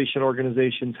 conservation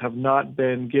organizations have not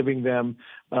been giving them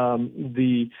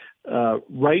the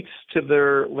rights to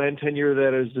their land tenure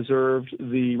that is deserved,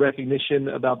 the recognition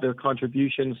about their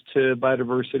contributions to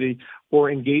biodiversity,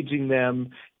 or engaging them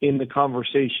in the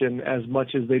conversation as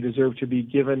much as they deserve to be,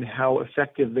 given how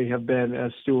effective they have been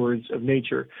as stewards of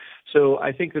nature. So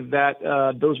I think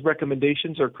that those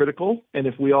recommendations are critical, and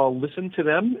if we all listen to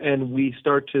them and we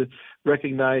start to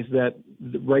recognize that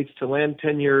the rights to land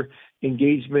tenure,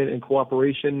 engagement and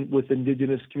cooperation with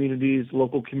indigenous communities,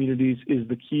 local communities is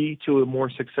the key to a more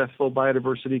successful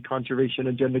biodiversity conservation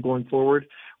agenda going forward,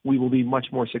 we will be much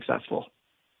more successful.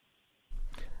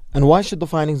 And why should the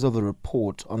findings of the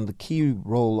report on the key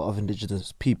role of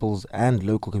indigenous peoples and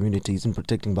local communities in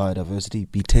protecting biodiversity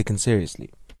be taken seriously?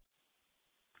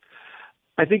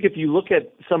 I think if you look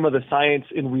at some of the science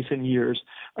in recent years,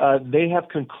 they have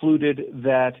concluded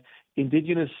that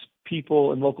indigenous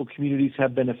people and local communities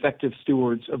have been effective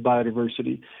stewards of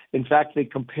biodiversity. In fact, they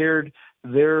compared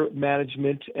their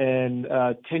management and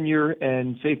tenure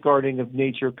and safeguarding of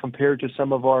nature compared to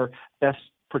some of our best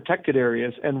protected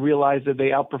areas and realized that they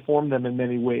outperform them in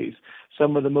many ways.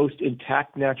 Some of the most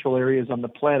intact natural areas on the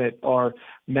planet are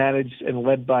managed and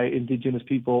led by indigenous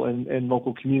people and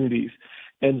local communities.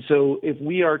 And so if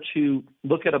we are to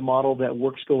look at a model that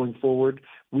works going forward,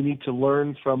 we need to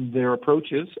learn from their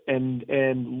approaches and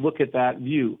look at that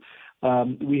view.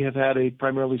 We have had a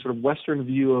primarily sort of Western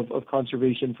view of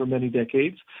conservation for many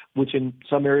decades, which in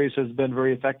some areas has been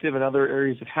very effective and other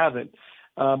areas it haven't.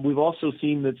 We've also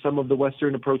seen that some of the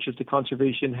Western approaches to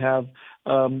conservation have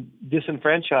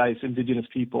disenfranchised indigenous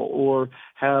people or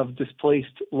have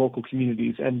displaced local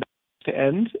communities. And to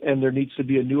end, and there needs to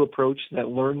be a new approach that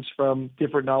learns from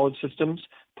different knowledge systems,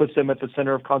 puts them at the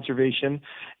center of conservation,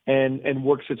 and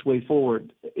works its way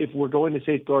forward. If we're going to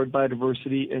safeguard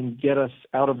biodiversity and get us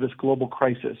out of this global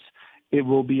crisis, it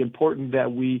will be important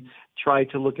that we try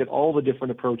to look at all the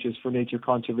different approaches for nature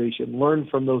conservation, learn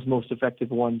from those most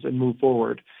effective ones, and move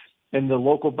forward. And the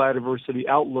local biodiversity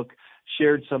outlook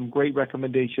shared some great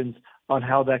recommendations on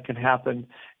how that can happen.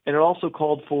 And it also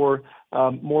called for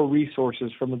more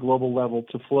resources from the global level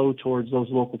to flow towards those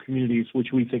local communities, which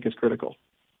we think is critical.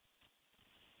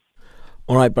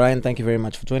 All right, Brian, thank you very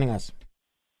much for joining us.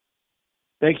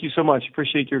 Thank you so much.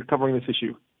 Appreciate your covering this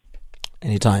issue.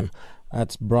 Anytime.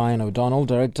 That's Brian O'Donnell,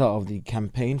 Director of the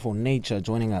Campaign for Nature,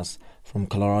 joining us from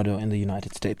Colorado in the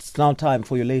United States. It's now time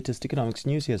for your latest economics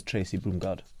news. Here's Tracy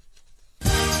Broomgard.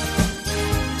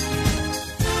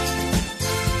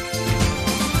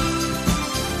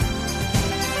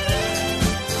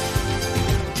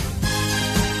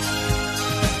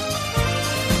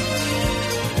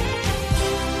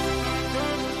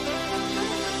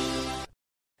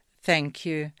 Thank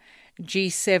you.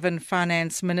 G7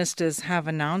 finance ministers have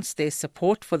announced their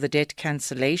support for the debt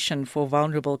cancellation for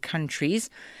vulnerable countries.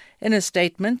 In a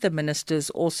statement, the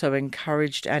ministers also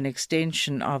encouraged an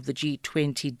extension of the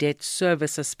G20 debt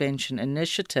service suspension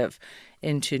initiative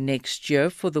into next year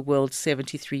for the world's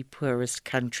 73 poorest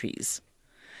countries.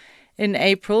 In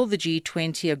April, the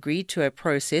G20 agreed to a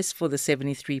process for the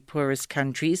 73 poorest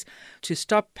countries to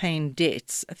stop paying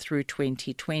debts through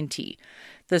 2020.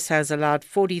 This has allowed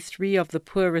 43 of the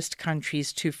poorest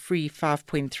countries to free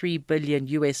 $5.3 billion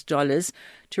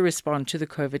to respond to the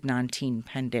COVID-19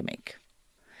 pandemic.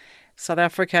 South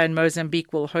Africa and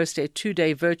Mozambique will host a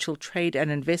 2-day virtual trade and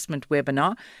investment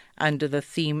webinar under the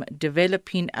theme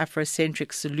Developing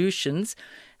Afrocentric Solutions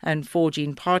and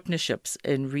Forging Partnerships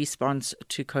in Response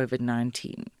to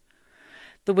COVID-19.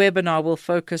 The webinar will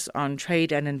focus on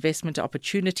trade and investment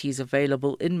opportunities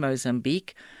available in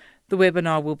Mozambique. The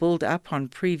webinar will build up on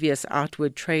previous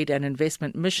outward trade and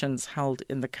investment missions held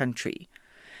in the country.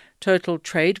 Total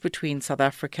trade between South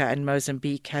Africa and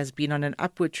Mozambique has been on an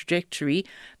upward trajectory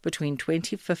between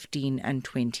 2015 and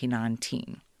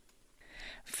 2019.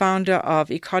 Founder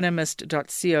of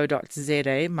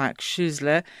economist.co.za, Mike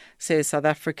Schuessler, says South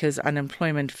Africa's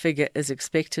unemployment figure is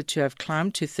expected to have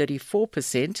climbed to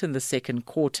 34% in the second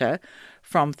quarter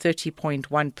from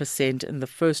 30.1% in the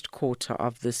first quarter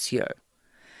of this year.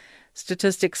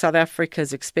 Statistics South Africa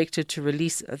is expected to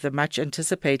release the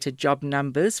much-anticipated job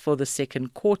numbers for the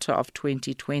second quarter of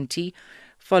 2020,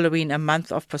 following a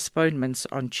month of postponements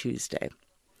on Tuesday.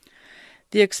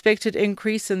 The expected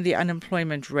increase in the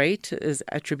unemployment rate is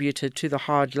attributed to the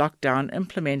hard lockdown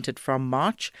implemented from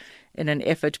March in an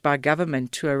effort by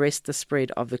government to arrest the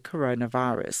spread of the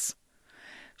coronavirus.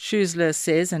 Schuessler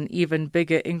says an even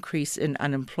bigger increase in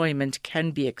unemployment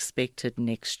can be expected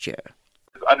next year.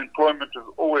 Unemployment is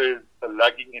always a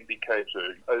lagging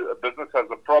indicator. A business has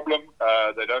a problem,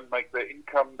 they don't make their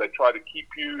income, they try to keep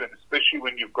you, and especially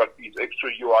when you've got these extra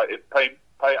UIF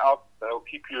payouts, they'll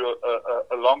keep you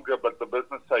longer, but the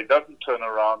business, say, doesn't turn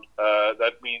around.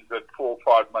 That means that 4 or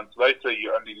 5 months later,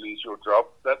 you only lose your job.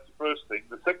 That's the first thing.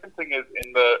 The second thing is,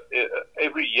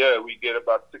 every year we get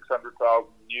about 600,000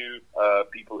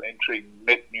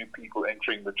 net new people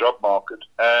entering the job market.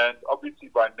 And obviously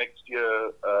by next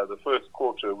year, the first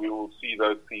quarter, we will see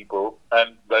those people,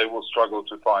 and they will struggle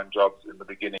to find jobs in the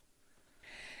beginning.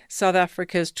 South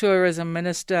Africa's Tourism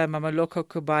Minister, Mameloko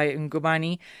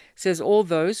Kubai-Ngubane, says all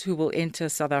those who will enter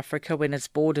South Africa when its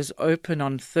borders open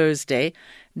on Thursday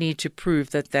need to prove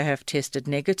that they have tested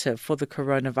negative for the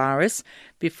coronavirus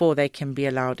before they can be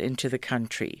allowed into the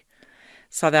country.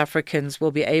 South Africans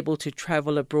will be able to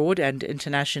travel abroad, and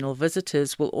international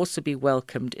visitors will also be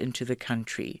welcomed into the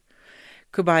country.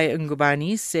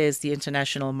 Kubai-Ngubane says the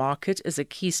international market is a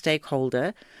key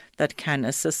stakeholder that can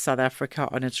assist South Africa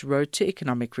on its road to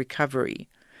economic recovery.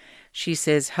 She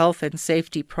says health and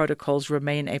safety protocols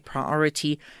remain a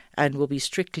priority and will be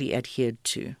strictly adhered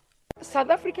to. South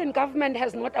African government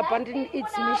has not abandoned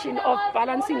its mission of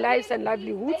balancing lives and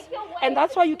livelihoods, and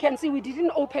that's why you can see we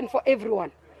didn't open for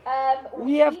everyone.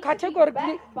 We have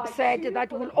categorically said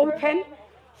that we'll open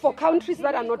for countries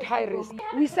that are not high risk.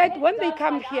 We said when they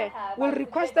come here, we'll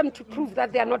request them to prove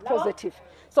that they are not positive.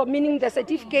 So meaning the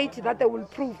certificate that they will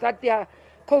prove that they are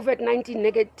COVID-19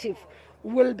 negative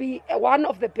will be one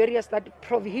of the barriers that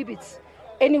prohibits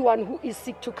anyone who is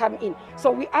sick to come in. So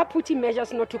we are putting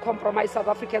measures not to compromise South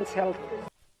Africans' health.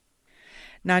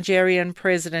 Nigerian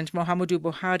President Muhammadu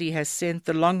Buhari has sent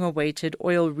the long-awaited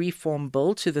oil reform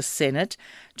bill to the Senate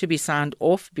to be signed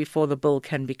off before the bill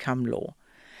can become law.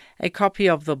 A copy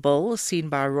of the bill, seen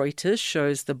by Reuters,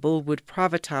 shows the bill would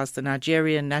privatize the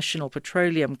Nigerian National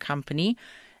Petroleum Company,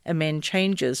 amend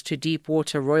changes to deep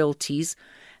water royalties,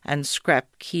 and scrap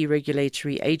key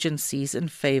regulatory agencies in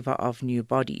favor of new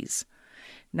bodies.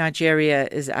 Nigeria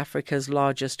is Africa's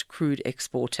largest crude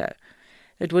exporter.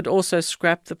 It would also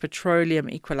scrap the Petroleum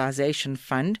Equalization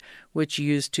Fund, which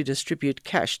used to distribute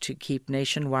cash to keep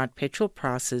nationwide petrol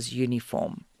prices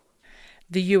uniform.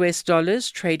 The US dollar is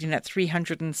trading at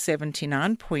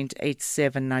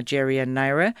 379.87 Nigerian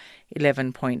naira,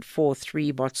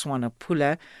 11.43 Botswana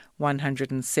pula,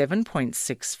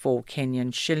 107.64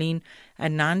 Kenyan shilling,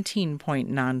 and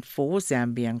 19.94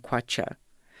 Zambian kwacha.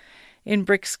 In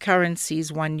BRICS currencies,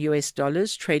 $1 US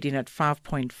is trading at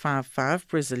 5.55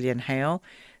 Brazilian real,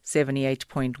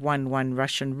 78.11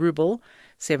 Russian ruble,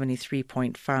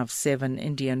 73.57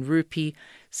 Indian rupee,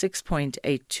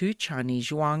 6.82 Chinese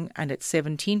yuan, and at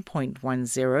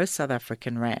 17.10 South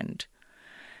African rand.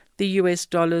 The US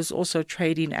dollar is also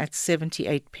trading at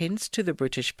 78 pence to the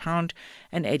British pound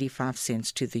and 85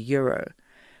 cents to the euro.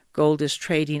 Gold is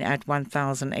trading at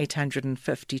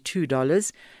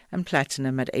 $1,852 and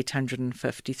platinum at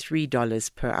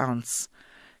 $853 per ounce.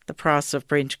 The price of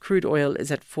Brent crude oil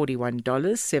is at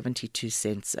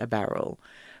 $41.72 a barrel.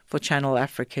 For Channel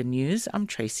Africa News, I'm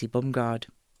Tracy Bumgard.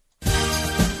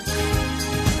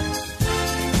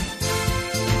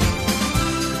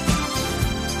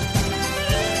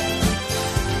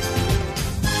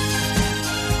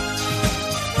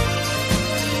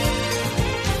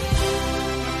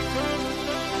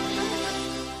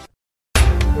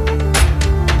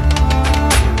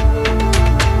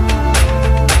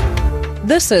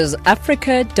 This is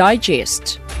Africa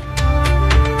Digest.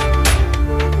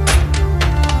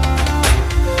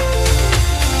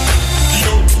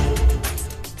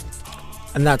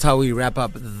 And that's how we wrap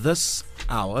up this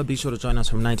hour. Be sure to join us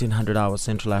from 1900 hours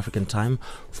Central African time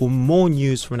for more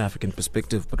news from an African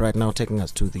perspective. But right now, taking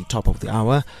us to the top of the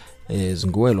hour is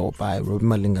Nguelo by Robi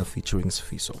Malinga featuring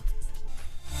Sifiso.